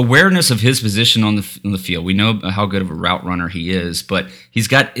 just awareness of his position on the field. We know how good of a route runner he is, but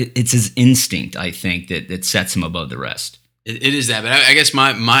it's his instinct, I think, that sets him above the rest. It is that, but I guess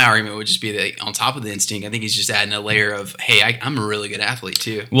my argument would just be that on top of the instinct, I think he's just adding a layer of, hey, I'm a really good athlete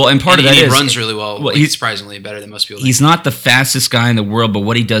too. Well, and part of that he is runs really well. He's surprisingly better than most people. He's not the fastest guy in the world, but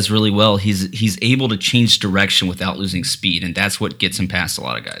what he does really well, he's able to change direction without losing speed, and that's what gets him past a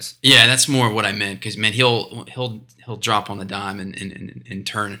lot of guys. Yeah, that's more what I meant because man, he'll drop on the dime and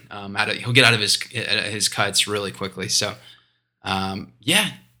turn. He'll get out of his cuts really quickly. So,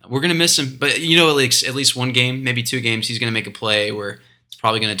 yeah. We're going to miss him, but at least 1 game, maybe 2 games, he's going to make a play where it's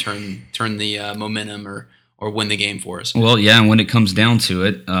probably going to turn the momentum or win the game for us. Well, yeah, and when it comes down to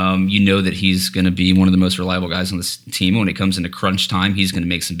it, that he's going to be one of the most reliable guys on this team. When it comes into crunch time, he's going to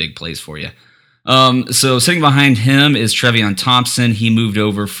make some big plays for you. So sitting behind him is Trevion Thompson. He moved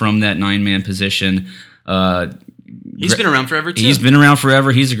over from that 9-man position. He's been around forever, too. He's been around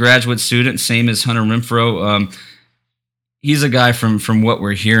forever. He's a graduate student, same as Hunter Renfrow. He's a guy from what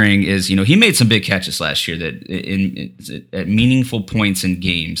we're hearing is, he made some big catches last year that at meaningful points in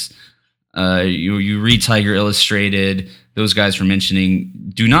games. You read Tiger Illustrated, those guys were mentioning,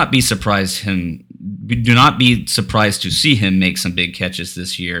 do not be surprised to see him make some big catches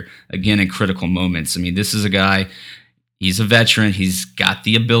this year, again, in critical moments. I mean, this is a guy, he's a veteran, he's got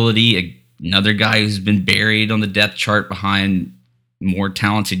the ability, another guy who's been buried on the depth chart behind more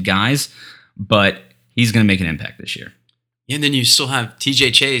talented guys, but he's going to make an impact this year. And then you still have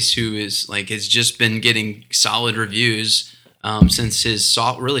TJ Chase, who has just been getting solid reviews since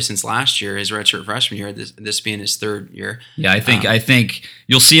last year, his redshirt freshman year. This being his 3rd year. Yeah, I think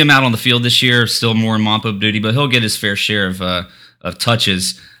you'll see him out on the field this year, still more in mop-up duty, but he'll get his fair share of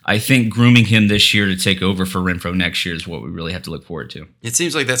touches. I think grooming him this year to take over for Renfrow next year is what we really have to look forward to. It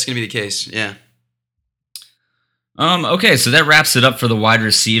seems like that's going to be the case. Yeah. Okay, so that wraps it up for the wide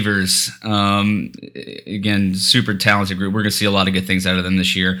receivers. Again, super talented group. We're going to see a lot of good things out of them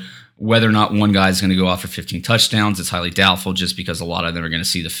this year. Whether or not one guy is going to go off for 15 touchdowns, it's highly doubtful just because a lot of them are going to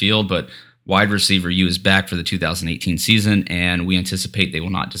see the field. But wide receiver U is back for the 2018 season, and we anticipate they will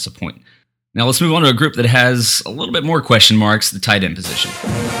not disappoint. Now let's move on to a group that has a little bit more question marks, the tight end position.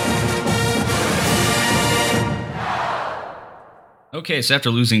 Okay, so after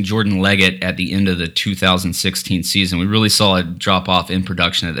losing Jordan Leggett at the end of the 2016 season, we really saw a drop-off in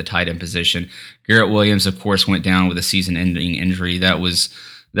production at the tight end position. Garrett Williams, of course, went down with a season-ending injury. That was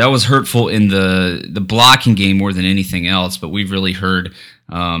hurtful in the blocking game more than anything else, but we've really heard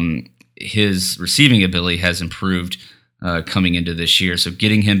his receiving ability has improved coming into this year. So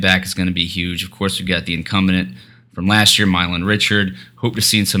getting him back is going to be huge. Of course, we've got the incumbent from last year, Mylan Richard. Hope to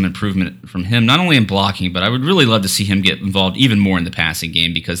see some improvement from him, not only in blocking, but I would really love to see him get involved even more in the passing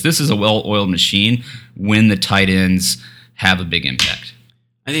game because this is a well-oiled machine when the tight ends have a big impact.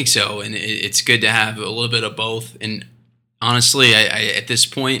 I think so, and it's good to have a little bit of both. And honestly, I at this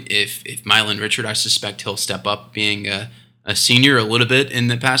point, if Mylan Richard, I suspect he'll step up being a senior a little bit in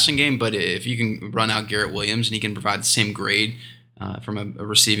the passing game, but if you can run out Garrett Williams and he can provide the same grade from a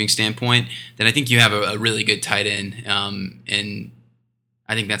receiving standpoint, then I think you have a really good tight end, and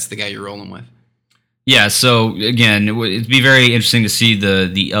I think that's the guy you're rolling with. Yeah, so again, it'd be very interesting to see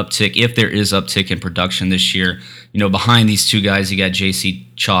the uptick, if there is uptick in production this year. Behind these two guys, you got J.C.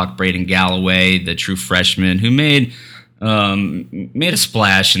 Chalk, Braden Galloway, the true freshman, who made a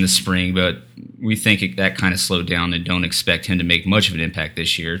splash in the spring, but we think that kind of slowed down and don't expect him to make much of an impact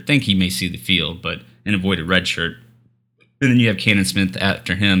this year. Think he may see the field, but avoid a red shirt. And then you have Cannon Smith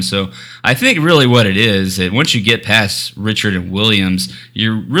after him. So I think really what it is, that once you get past Richard and Williams,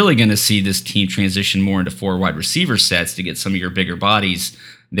 you're really going to see this team transition more into 4 wide receiver sets to get some of your bigger bodies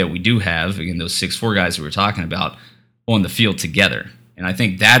that we do have, again, those 6'4" guys we were talking about, on the field together. And I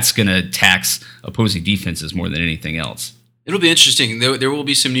think that's going to tax opposing defenses more than anything else. It'll be interesting. There will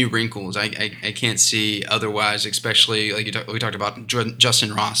be some new wrinkles. I can't see otherwise, especially like we talked about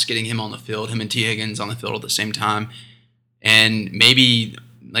Justin Ross, getting him on the field, him and T. Higgins on the field at the same time. And maybe,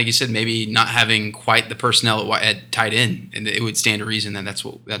 like you said, maybe not having quite the personnel at tight end, and it would stand to reason that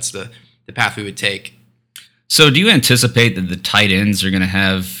that's the path we would take. So do you anticipate that the tight ends are going to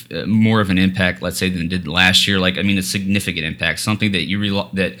have more of an impact, let's say, than did last year? A significant impact, something that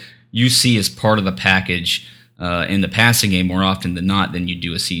you see as part of the package in the passing game more often than not than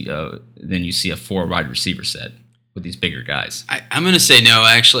you see a 4 wide receiver set with these bigger guys? I'm going to say no.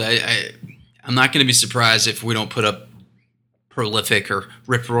 Actually, I'm not going to be surprised if we don't put up prolific or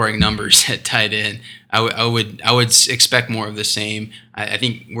rip-roaring numbers at tight end. I would expect more of the same. I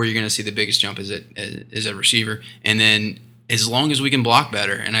think where you're going to see the biggest jump is a receiver, and then as long as we can block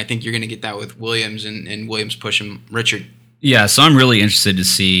better, and I think you're going to get that with Williams and Williams pushing Richard. Yeah, so I'm really interested to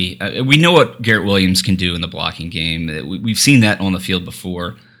see. We know what Garrett Williams can do in the blocking game. We've seen that on the field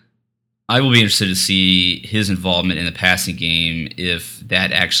before. I will be interested to see his involvement in the passing game if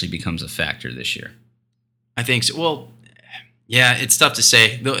that actually becomes a factor this year. I think so. Well, yeah, it's tough to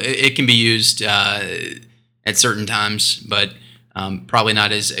say. It can be used at certain times, but probably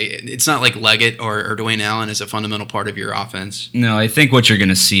not as. It's not like Leggett or Dwayne Allen is a fundamental part of your offense. No, I think what you're going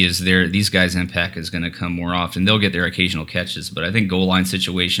to see is these guys' impact is going to come more often. They'll get their occasional catches, but I think goal line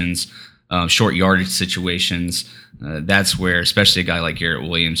situations, short yardage situations, that's where, especially a guy like Garrett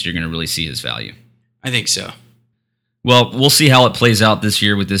Williams, you're going to really see his value. I think so. Well, we'll see how it plays out this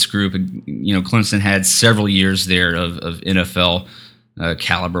year with this group. Clemson had several years there of NFL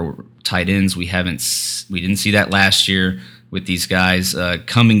caliber tight ends. We didn't see that last year with these guys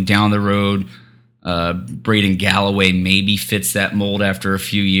coming down the road. Braden Galloway maybe fits that mold after a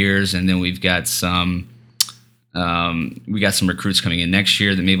few years, and then we've got some recruits coming in next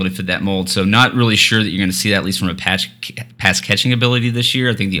year that may be able to fit that mold. So not really sure that you're going to see that, at least from a pass catching ability this year.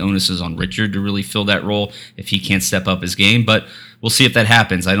 I think the onus is on Richard to really fill that role if he can't step up his game, but we'll see if that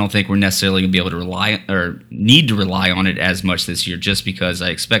happens. I don't think we're necessarily going to be able to need to rely on it as much this year, just because I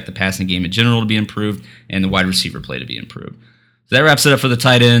expect the passing game in general to be improved and the wide receiver play to be improved. So that wraps it up for the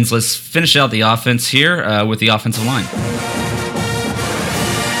tight ends. Let's finish out the offense here with the offensive line.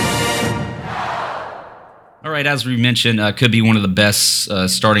 All right, as we mentioned, could be one of the best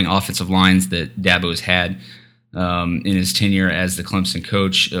starting offensive lines that Dabo's had in his tenure as the Clemson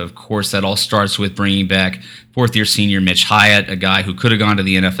coach. Of course, that all starts with bringing back fourth-year senior Mitch Hyatt, a guy who could have gone to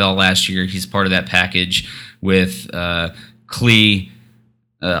the NFL last year. He's part of that package with Klee,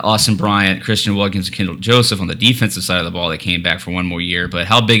 Austin Bryant, Christian Wilkins, and Kendall Joseph on the defensive side of the ball that came back for one more year. But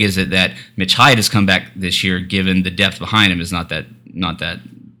how big is it that Mitch Hyatt has come back this year, given the depth behind him is not that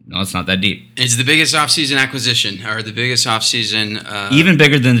it's not that deep. It's the biggest offseason acquisition, or the biggest offseason... even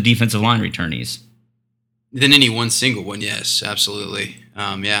bigger than the defensive line returnees. Than any one single one, yes, absolutely.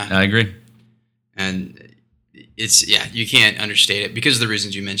 Yeah. I agree. And you can't understate it because of the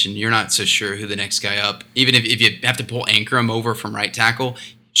reasons you mentioned. You're not so sure who the next guy up, even if you have to pull Ankrum over from right tackle,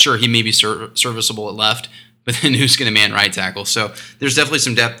 sure, he may be serviceable at left, but then who's going to man right tackle? So there's definitely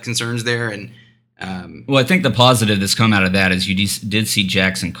some depth concerns there. And well, I think the positive that's come out of that is you did see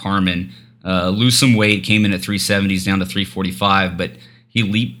Jackson Carman lose some weight, came in at 370s down to 345, but he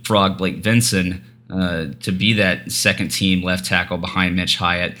leapfrogged Blake Vinson to be that second team left tackle behind Mitch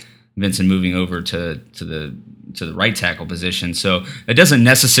Hyatt. Vinson moving over to the right tackle position. So it doesn't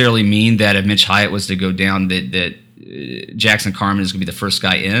necessarily mean that if Mitch Hyatt was to go down that Jackson Carman is going to be the first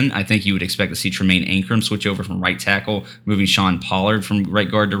guy in. I think you would expect to see Tremaine Ankrum switch over from right tackle, moving Sean Pollard from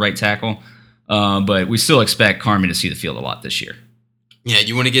right guard to right tackle. But we still expect Carman to see the field a lot this year. Yeah,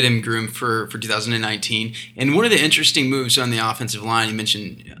 you want to get him groomed for 2019. And one of the interesting moves on the offensive line, you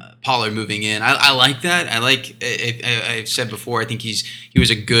mentioned Pollard moving in. I like that. I've said before, I think he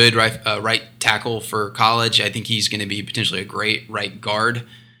was a good right tackle for college. I think he's going to be potentially a great right guard.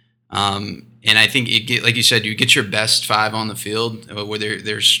 And I think like you said, you get your best 5 on the field. Where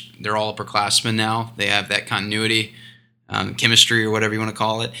they're all upperclassmen now. They have that continuity, chemistry, or whatever you want to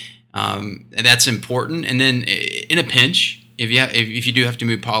call it. And that's important. And then in a pinch, if you do have to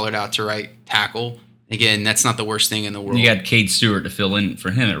move Pollard out to right tackle, again, that's not the worst thing in the world. You got Cade Stewart to fill in for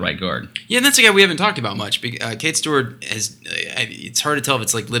him at right guard. Yeah, and that's a guy we haven't talked about much. Cade Stewart has. It's hard to tell if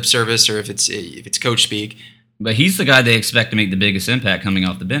it's like lip service or if it's coach speak. But he's the guy they expect to make the biggest impact coming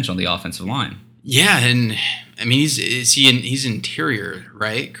off the bench on the offensive line. Yeah, and I mean, he's interior,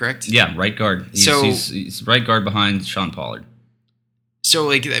 right? Correct? Yeah, right guard. He's right guard behind Sean Pollard. So,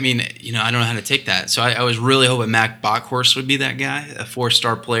 like, I mean, I don't know how to take that. So I was really hoping Mac Bockhorst would be that guy, a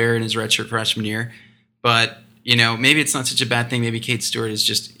 4-star player in his redshirt freshman year. But, maybe it's not such a bad thing. Maybe Cade Stewart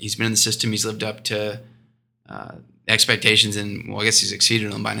he's been in the system. He's lived up to expectations, and, well, I guess he's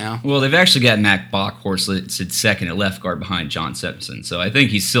exceeded them by now. Well, they've actually got Mac Bockhorst listed second at left guard behind John Simpson. So I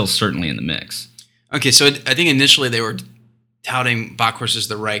think he's still certainly in the mix. Okay, so I think initially they were touting Bockhorst as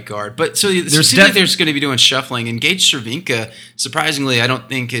the right guard. But so it seems like there's going to be doing shuffling. And Gage Cervinka, surprisingly, I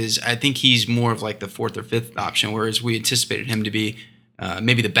think he's more of like the 4th or 5th option, whereas we anticipated him to be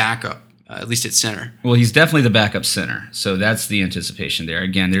maybe the backup, at least at center. Well, he's definitely the backup center. So that's the anticipation there.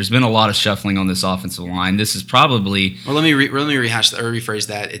 Again, there's been a lot of shuffling on this offensive line. This is probably... Well, let me rephrase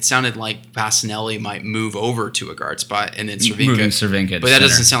that. It sounded like Basinelli might move over to a guard spot and then Cervinka. Moving Cervinka But that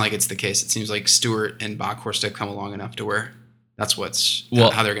doesn't sound like it's the case. It seems like Stewart and Bockhorst have come along enough to where... That's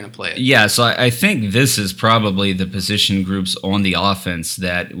how they're going to play it. Yeah, so I think this is probably the position groups on the offense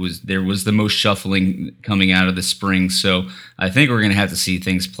there was the most shuffling coming out of the spring. So I think we're going to have to see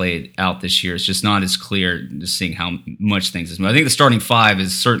things played out this year. It's just not as clear just seeing how much things is moving. I think the starting 5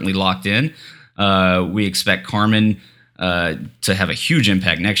 is certainly locked in. We expect Carman to have a huge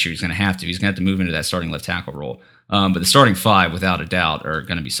impact next year. He's going to have to. He's going to have to move into that starting left tackle role. But the starting 5, without a doubt, are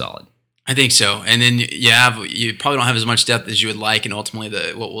going to be solid. I think so, and then you probably don't have as much depth as you would like, and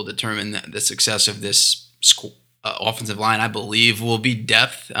ultimately what will determine the success of this offensive line, I believe, will be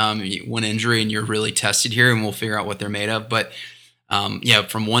depth. One injury, and you're really tested here, and we'll figure out what they're made of. But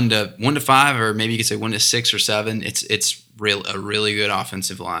from 1 to 5, or maybe you could say 1 to 6 or 7, it's a really good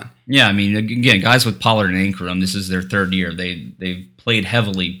offensive line. Yeah, I mean, again, guys with Pollard and Ingram, this is their 3rd year. They've played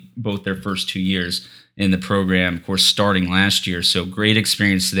heavily both their first 2 years in the program, of course, starting last year. So great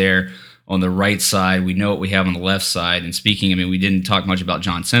experience there. On the right side, we know what we have on the left side. And speaking, we didn't talk much about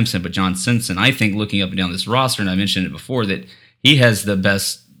John Simpson, but John Simpson, I think, looking up and down this roster, and I mentioned it before, that he has the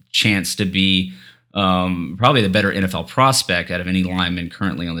best chance to be probably the better NFL prospect out of any lineman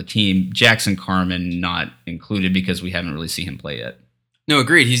currently on the team. Jackson Carman not included because we haven't really seen him play yet. No,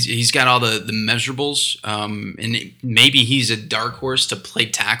 agreed. He's got all the measurables, and maybe he's a dark horse to play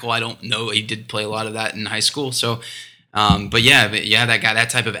tackle. I don't know. He did play a lot of that in high school, so. But that guy, that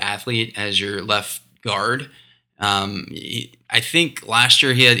type of athlete as your left guard. I think last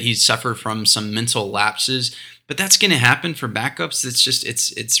year he suffered from some mental lapses, but that's going to happen for backups.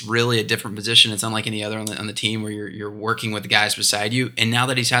 It's really a different position. It's unlike any other on the team where you're working with the guys beside you. And now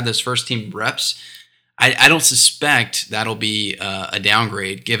that he's had those first team reps, I don't suspect that'll be a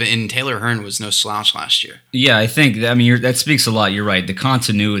downgrade, given and Taylor Hearn was no slouch last year. Yeah, I think that speaks a lot. You're right. The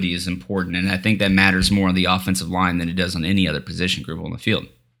continuity is important, and I think that matters more on the offensive line than it does on any other position group on the field.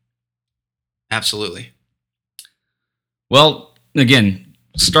 Absolutely. Well, again,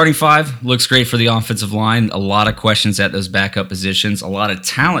 starting 5 looks great for the offensive line. A lot of questions at those backup positions, a lot of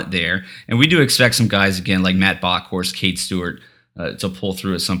talent there, and we do expect some guys, again, like Matt Bockhorst, Cade Stewart, to pull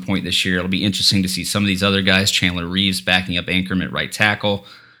through at some point this year. It'll be interesting to see some of these other guys. Chandler Reeves backing up Anchorman at right tackle.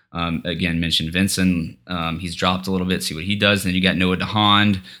 Again, mentioned Vincent. He's dropped a little bit. See what he does. Then you got Noah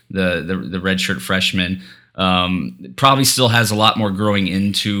DeHond, the redshirt freshman. Probably still has a lot more growing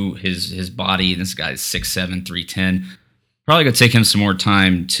into his body. This guy's 6'7", 310. Probably going to take him some more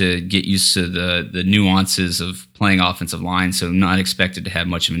time to get used to the nuances of playing offensive line, so not expected to have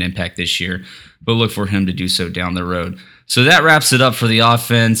much of an impact this year, but look for him to do so down the road. So that wraps it up for the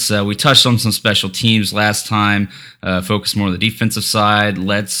offense. We touched on some special teams last time, focused more on the defensive side.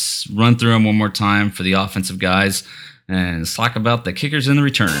 Let's run through them one more time for the offensive guys, and let's talk about the kickers and the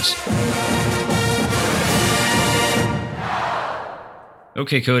returners.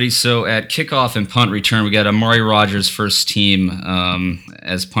 Okay, Cody. So at kickoff and punt return, we got Amari Rogers first team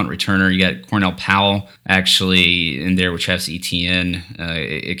as punt returner. You got Cornell Powell actually in there, which has ETN.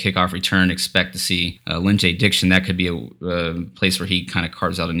 At kickoff return, expect to see Lynn J. Dixon. That could be a place where he kind of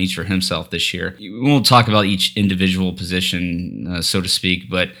carves out a niche for himself this year. We won't talk about each individual position, so to speak,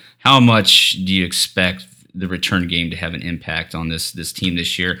 but how much do you expect the return game to have an impact on this team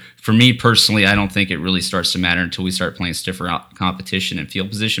this year? For me personally, I don't think it really starts to matter until we start playing stiffer competition and field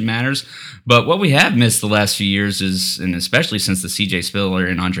position matters. But what we have missed the last few years is, and especially since the CJ Spiller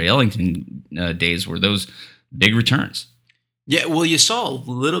and Andre Ellington days, were those big returns. Yeah, well, you saw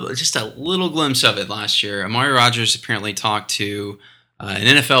just a little glimpse of it last year. Amari Rogers apparently talked to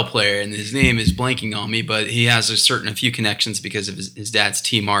an NFL player, and his name is blanking on me, but he has a few connections because of his dad's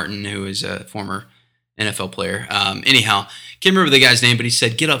T. Martin, who is a former NFL player. Anyhow, can't remember the guy's name, but he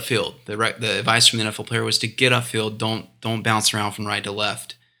said get upfield. The advice from the NFL player was to get upfield. Don't bounce around from right to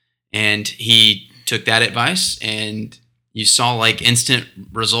left. And he took that advice, and you saw like instant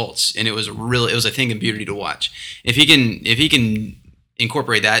results, and it was a thing of beauty to watch. If he can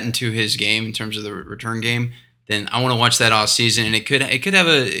incorporate that into his game in terms of the return game, then I want to watch that all season, and it could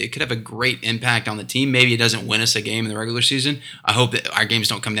have a great impact on the team. Maybe it doesn't win us a game in the regular season. I hope that our games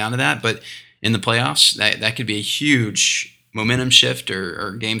don't come down to that, but in the playoffs, that could be a huge momentum shift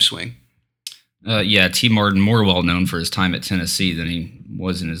or game swing. T. Martin, more well known for his time at Tennessee than he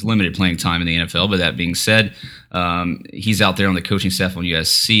was in his limited playing time in the NFL. But that being said, he's out there on the coaching staff on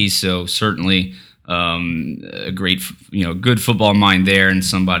USC, so certainly a great, good football mind there, and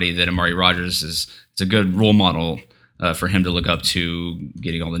somebody that Amari Rogers is a good role model for him to look up to,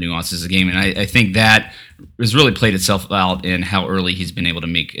 getting all the nuances of the game. And I think that has really played itself out in how early he's been able to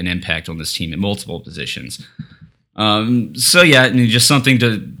make an impact on this team at multiple positions. Just something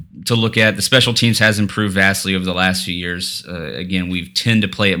to look at. The special teams has improved vastly over the last few years. Again, we tend to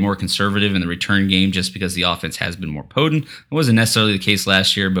play it more conservative in the return game just because the offense has been more potent. It wasn't necessarily the case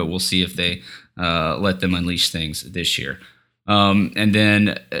last year, but we'll see if they let them unleash things this year. And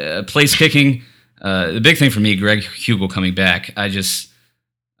then place kicking. The big thing for me, Greg Hugel coming back,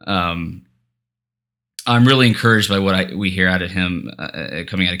 I'm really encouraged by what we hear out of him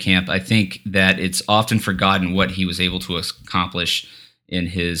coming out of camp. I think that it's often forgotten what he was able to accomplish in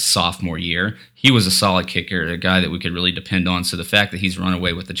his sophomore year. He was a solid kicker, a guy that we could really depend on. So the fact that he's run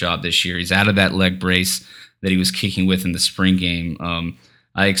away with the job this year, he's out of that leg brace that he was kicking with in the spring game.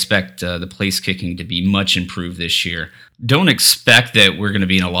 I expect the place kicking to be much improved this year. Don't expect that we're going to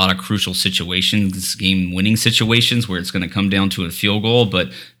be in a lot of crucial situations, game-winning situations, where it's going to come down to a field goal.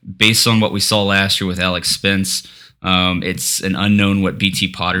 But based on what we saw last year with Alex Spence, it's an unknown what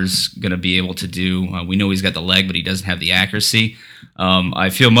BT Potter's going to be able to do. We know he's got the leg, but he doesn't have the accuracy. I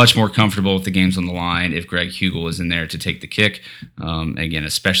feel much more comfortable with the games on the line if Greg Hugel is in there to take the kick. Again,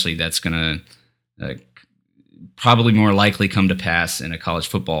 especially that's going to probably more likely come to pass in a college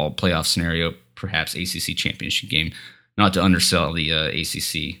football playoff scenario, perhaps ACC championship game, not to undersell the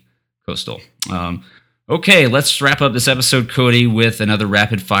ACC Coastal. Okay, let's wrap up this episode, Cody, with another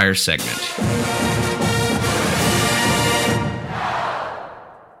rapid fire segment.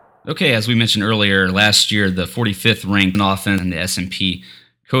 Okay, as we mentioned earlier, last year, the 45th ranked offense in the S&P.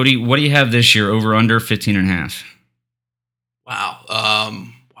 Cody, what do you have this year, over, under, 15.5?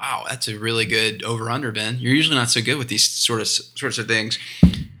 Wow, that's a really good over-under, Ben. You're usually not so good with these sorts of things.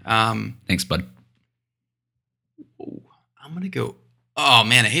 Thanks, bud. I'm going to go, oh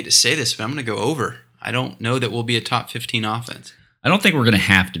man, I hate to say this, but I'm going to go over. I don't know that we'll be a top 15 offense. I don't think we're going to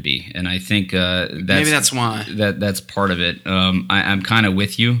have to be, and I think maybe that's why. That's part of it. I'm kind of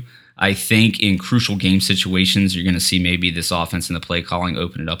with you. I think in crucial game situations, you're going to see maybe this offense and the play calling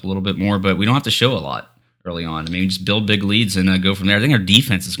open it up a little bit more, but we don't have to show a lot early on. I mean, just build big leads and go from there. I think our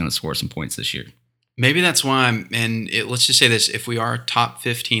defense is going to score some points this year. Maybe that's why let's just say this, if we are top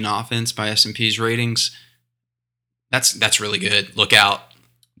 15 offense by S&P's ratings, that's really good. Look out.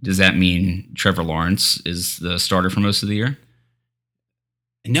 Does that mean Trevor Lawrence is the starter for most of the year?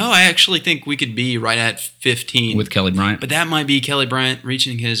 No, I actually think we could be right at 15. With Kelly Bryant? But that might be Kelly Bryant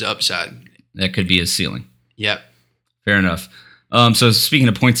reaching his upside. That could be his ceiling. Yep. Fair enough. So speaking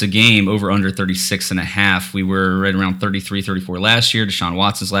of points a game, over under 36.5, we were right around 33, 34 last year. Deshaun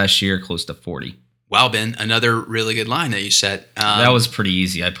Watson's last year, close to 40. Wow, Ben, another really good line that you set. That was pretty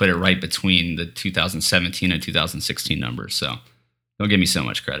easy. I put it right between the 2017 and 2016 numbers, so don't give me so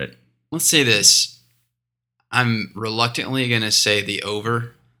much credit. Let's say this. I'm reluctantly going to say the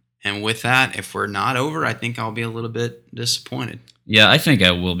over, and with that, if we're not over, I think I'll be a little bit disappointed. Yeah, I think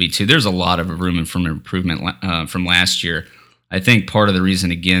I will be too. There's a lot of room for improvement from last year. I think part of the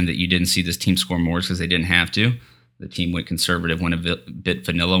reason, again, that you didn't see this team score more is because they didn't have to. the team went conservative, went a bit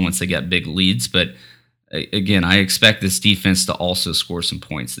vanilla once they got big leads. But again, I expect this defense to also score some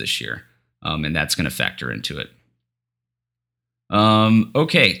points this year, and that's going to factor into it.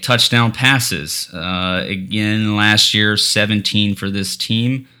 Okay, touchdown passes. Again, last year, 17 for this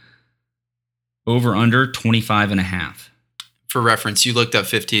team. Over under 25.5. For reference, you looked up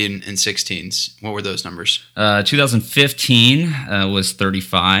 15 and 16s. What were those numbers? 2015 was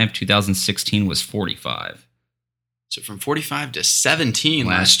 35. 2016 was 45. So from 45 to 17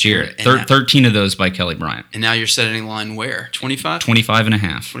 last year. 13 of those by Kelly Bryant. And now you're setting line where? 25? 25.5.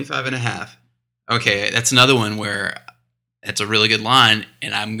 25.5. Okay, that's another one where that's a really good line,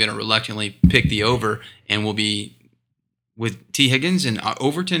 and I'm going to reluctantly pick the over, and we'll be with T. Higgins and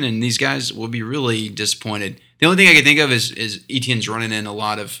Overton, and these guys will be really disappointed. The only thing I can think of is Etienne's running in a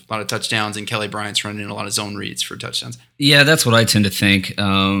lot of touchdowns, and Kelly Bryant's running in a lot of zone reads for touchdowns. Yeah, that's what I tend to think.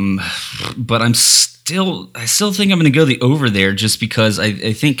 But I still think I'm going to go the over there, just because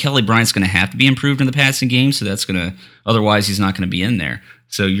I think Kelly Bryant's going to have to be improved in the passing game. So that's otherwise he's not going to be in there.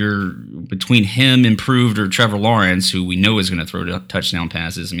 So you're between him improved or Trevor Lawrence, who we know is going to throw touchdown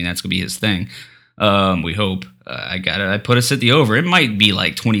passes. I mean, that's going to be his thing. We hope. I put us at the over. It might be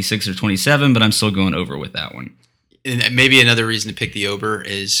like 26 or 27, but I'm still going over with that one. And maybe another reason to pick the over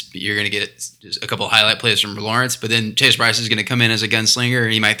is you're going to get just a couple of highlight plays from Lawrence, but then Chase Bryce is going to come in as a gunslinger,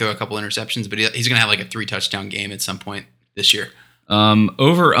 and he might throw a couple interceptions, but he's going to have like a 3-touchdown game at some point this year.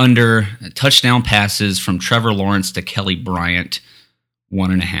 Over under touchdown passes from Trevor Lawrence to Kelly Bryant, 1.5.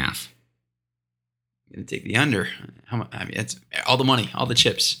 I'm going to take the under. It's all the money, all the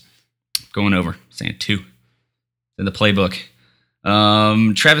chips. Going over, saying 2. In the playbook.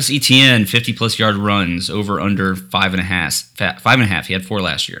 Travis Etienne, 50-plus yard runs, over under 5.5. 5.5. He had 4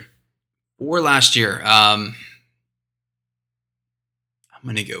 last year. 4 last year. I'm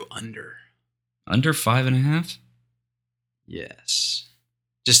going to go under. Under 5.5? Yes.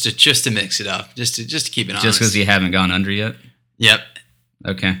 Just to mix it up. Just to keep it honest. Just because you haven't gone under yet? Yep.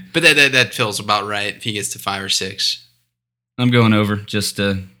 Okay. But that feels about right if he gets to 5 or 6. I'm going over just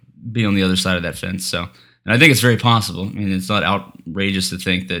to be on the other side of that fence. So, and I think it's very possible. I mean, it's not outrageous to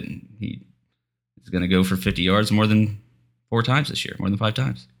think that he is going to go for 50 yards more than 4 times this year, more than 5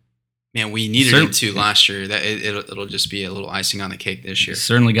 times. Man, we needed him to last year. That it'll just be a little icing on the cake this year.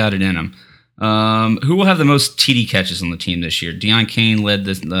 Certainly got it in him. Who will have the most TD catches on the team this year? Deion Kane led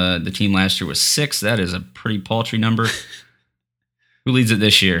the team last year with 6. That is a pretty paltry number. Who leads it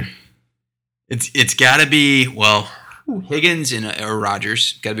this year? It's got to be, Higgins or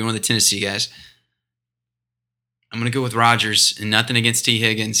Rodgers. Got to be one of the Tennessee guys. I'm going to go with Rodgers, and nothing against T.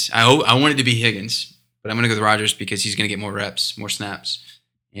 Higgins. I want it to be Higgins, but I'm going to go with Rodgers because he's going to get more reps, more snaps.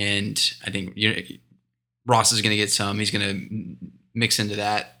 And I think Ross is going to get some. He's going to mix into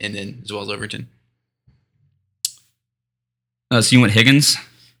that, and then as well as Overton. So you went Higgins?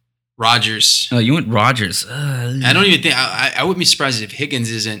 Rodgers. Oh, you went Rodgers. I don't even think I wouldn't be surprised if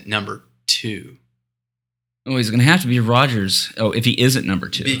Higgins isn't number 2. Oh, he's going to have to be Rodgers. Oh, if he isn't number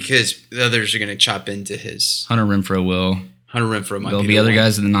 2. Because the others are going to chop into his. Hunter Renfrow will. Hunter Renfrow might There'll be other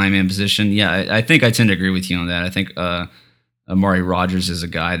guys in the 9-man position. Yeah, I think I tend to agree with you on that. I think Amari Rodgers is a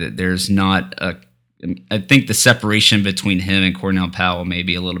guy that there's not I think the separation between him and Cornell Powell may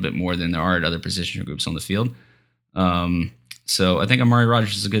be a little bit more than there are at other position groups on the field. So I think Amari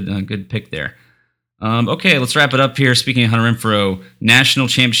Rodgers is a good pick there. Okay, let's wrap it up here. Speaking of Hunter Renfrow, national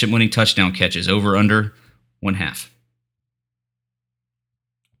championship winning touchdown catches, over under 1/2.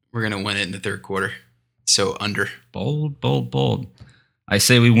 We're going to win it in the third quarter. So under. Bold. I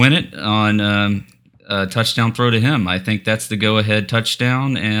say we win it on a touchdown throw to him. I think that's the go-ahead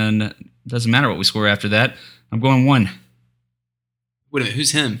touchdown, and it doesn't matter what we score after that. I'm going 1. Wait a minute,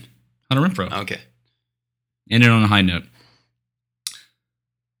 who's him? Hunter Renfrow. Okay. Ended on a high note.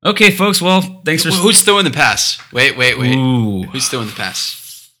 Okay, folks. Well, thanks for... Who's throwing the pass? Wait. Ooh. Who's throwing the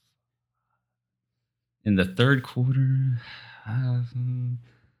pass? In the third quarter...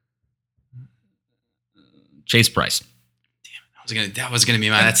 Chase Bryce. Damn, that was gonna be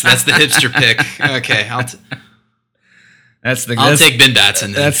mine. That's the hipster pick. Okay, I'll take Ben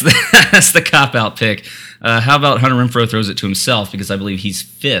Batson. Then. That's the cop-out pick. How about Hunter Renfrow throws it to himself, because I believe he's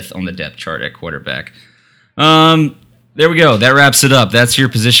 5th on the depth chart at quarterback. There we go. That wraps it up. That's your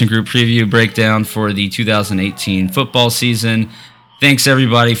position group preview breakdown for the 2018 football season. Thanks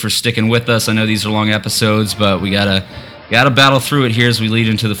everybody for sticking with us. I know these are long episodes, but we gotta battle through it here as we lead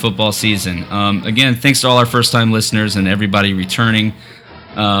into the football season. Again, thanks to all our first-time listeners and everybody returning.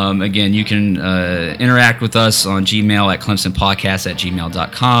 Again, you can interact with us on Gmail at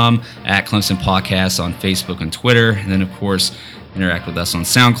clemsonpodcast@gmail.com, at Clemson Podcast on Facebook and Twitter. And then, of course, interact with us on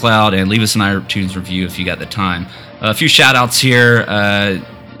SoundCloud, and leave us an iTunes review if you got the time. A few shout-outs here.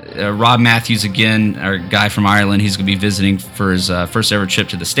 Rob Matthews, again, our guy from Ireland, he's going to be visiting for his first ever trip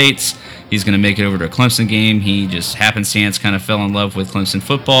to the States. He's going to make it over to a Clemson game. He just happenstance kind of fell in love with Clemson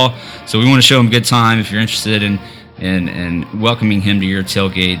football. So we want to show him a good time. If you're interested in welcoming him to your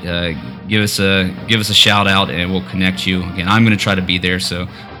tailgate, give us a shout out and we'll connect you. Again, I'm going to try to be there, so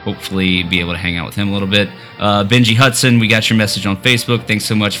hopefully be able to hang out with him a little bit. Benji Hudson, we got your message on Facebook. Thanks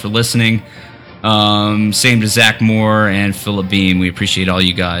so much for listening. Same to Zach Moore and Philip Beam. We appreciate all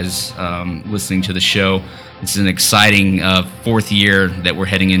you guys listening to the show. This is an exciting fourth year that we're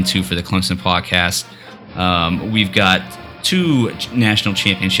heading into for the Clemson podcast. We've got 2 national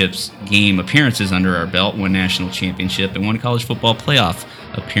championships game appearances under our belt, 1 national championship and 1 college football playoff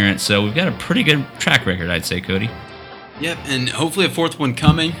appearance. So we've got a pretty good track record, I'd say, Cody. Yep, and hopefully a 4th one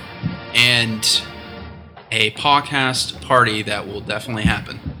coming, and a podcast party that will definitely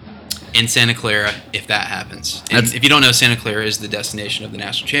happen in Santa Clara if that happens. And if you don't know, Santa Clara is the destination of the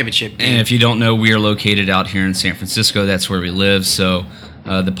national championship game. And if you don't know, we are located out here in San Francisco. That's where we live. So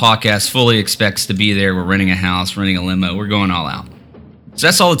the podcast fully expects to be there. We're renting a house, renting a limo. We're going all out. So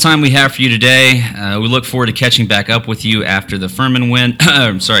that's all the time we have for you today. We look forward to catching back up with you after the Furman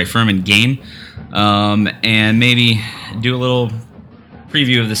Furman game, and maybe do a little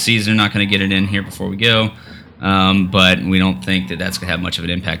preview of the season. Not going to get it in here before we go. But we don't think that that's going to have much of an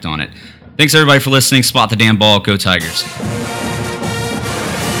impact on it. Thanks, everybody, for listening. Spot the damn ball. Go Tigers.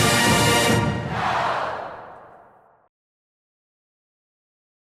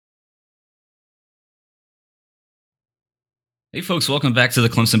 Hey, folks. Welcome back to the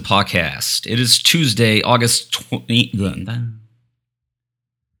Clemson podcast. It is Tuesday, August 20th.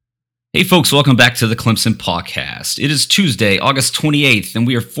 Hey, folks. Welcome back to the Clemson podcast. It is Tuesday, August 28th, and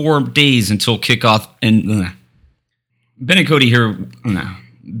we are 4 days until kickoff. And Ben and Cody here.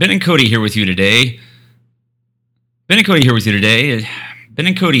 Ben and Cody here with you today. Ben and Cody here with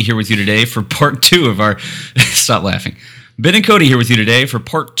you today for part 2 of our. Stop laughing. Ben and Cody here with you today for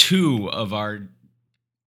part 2 of our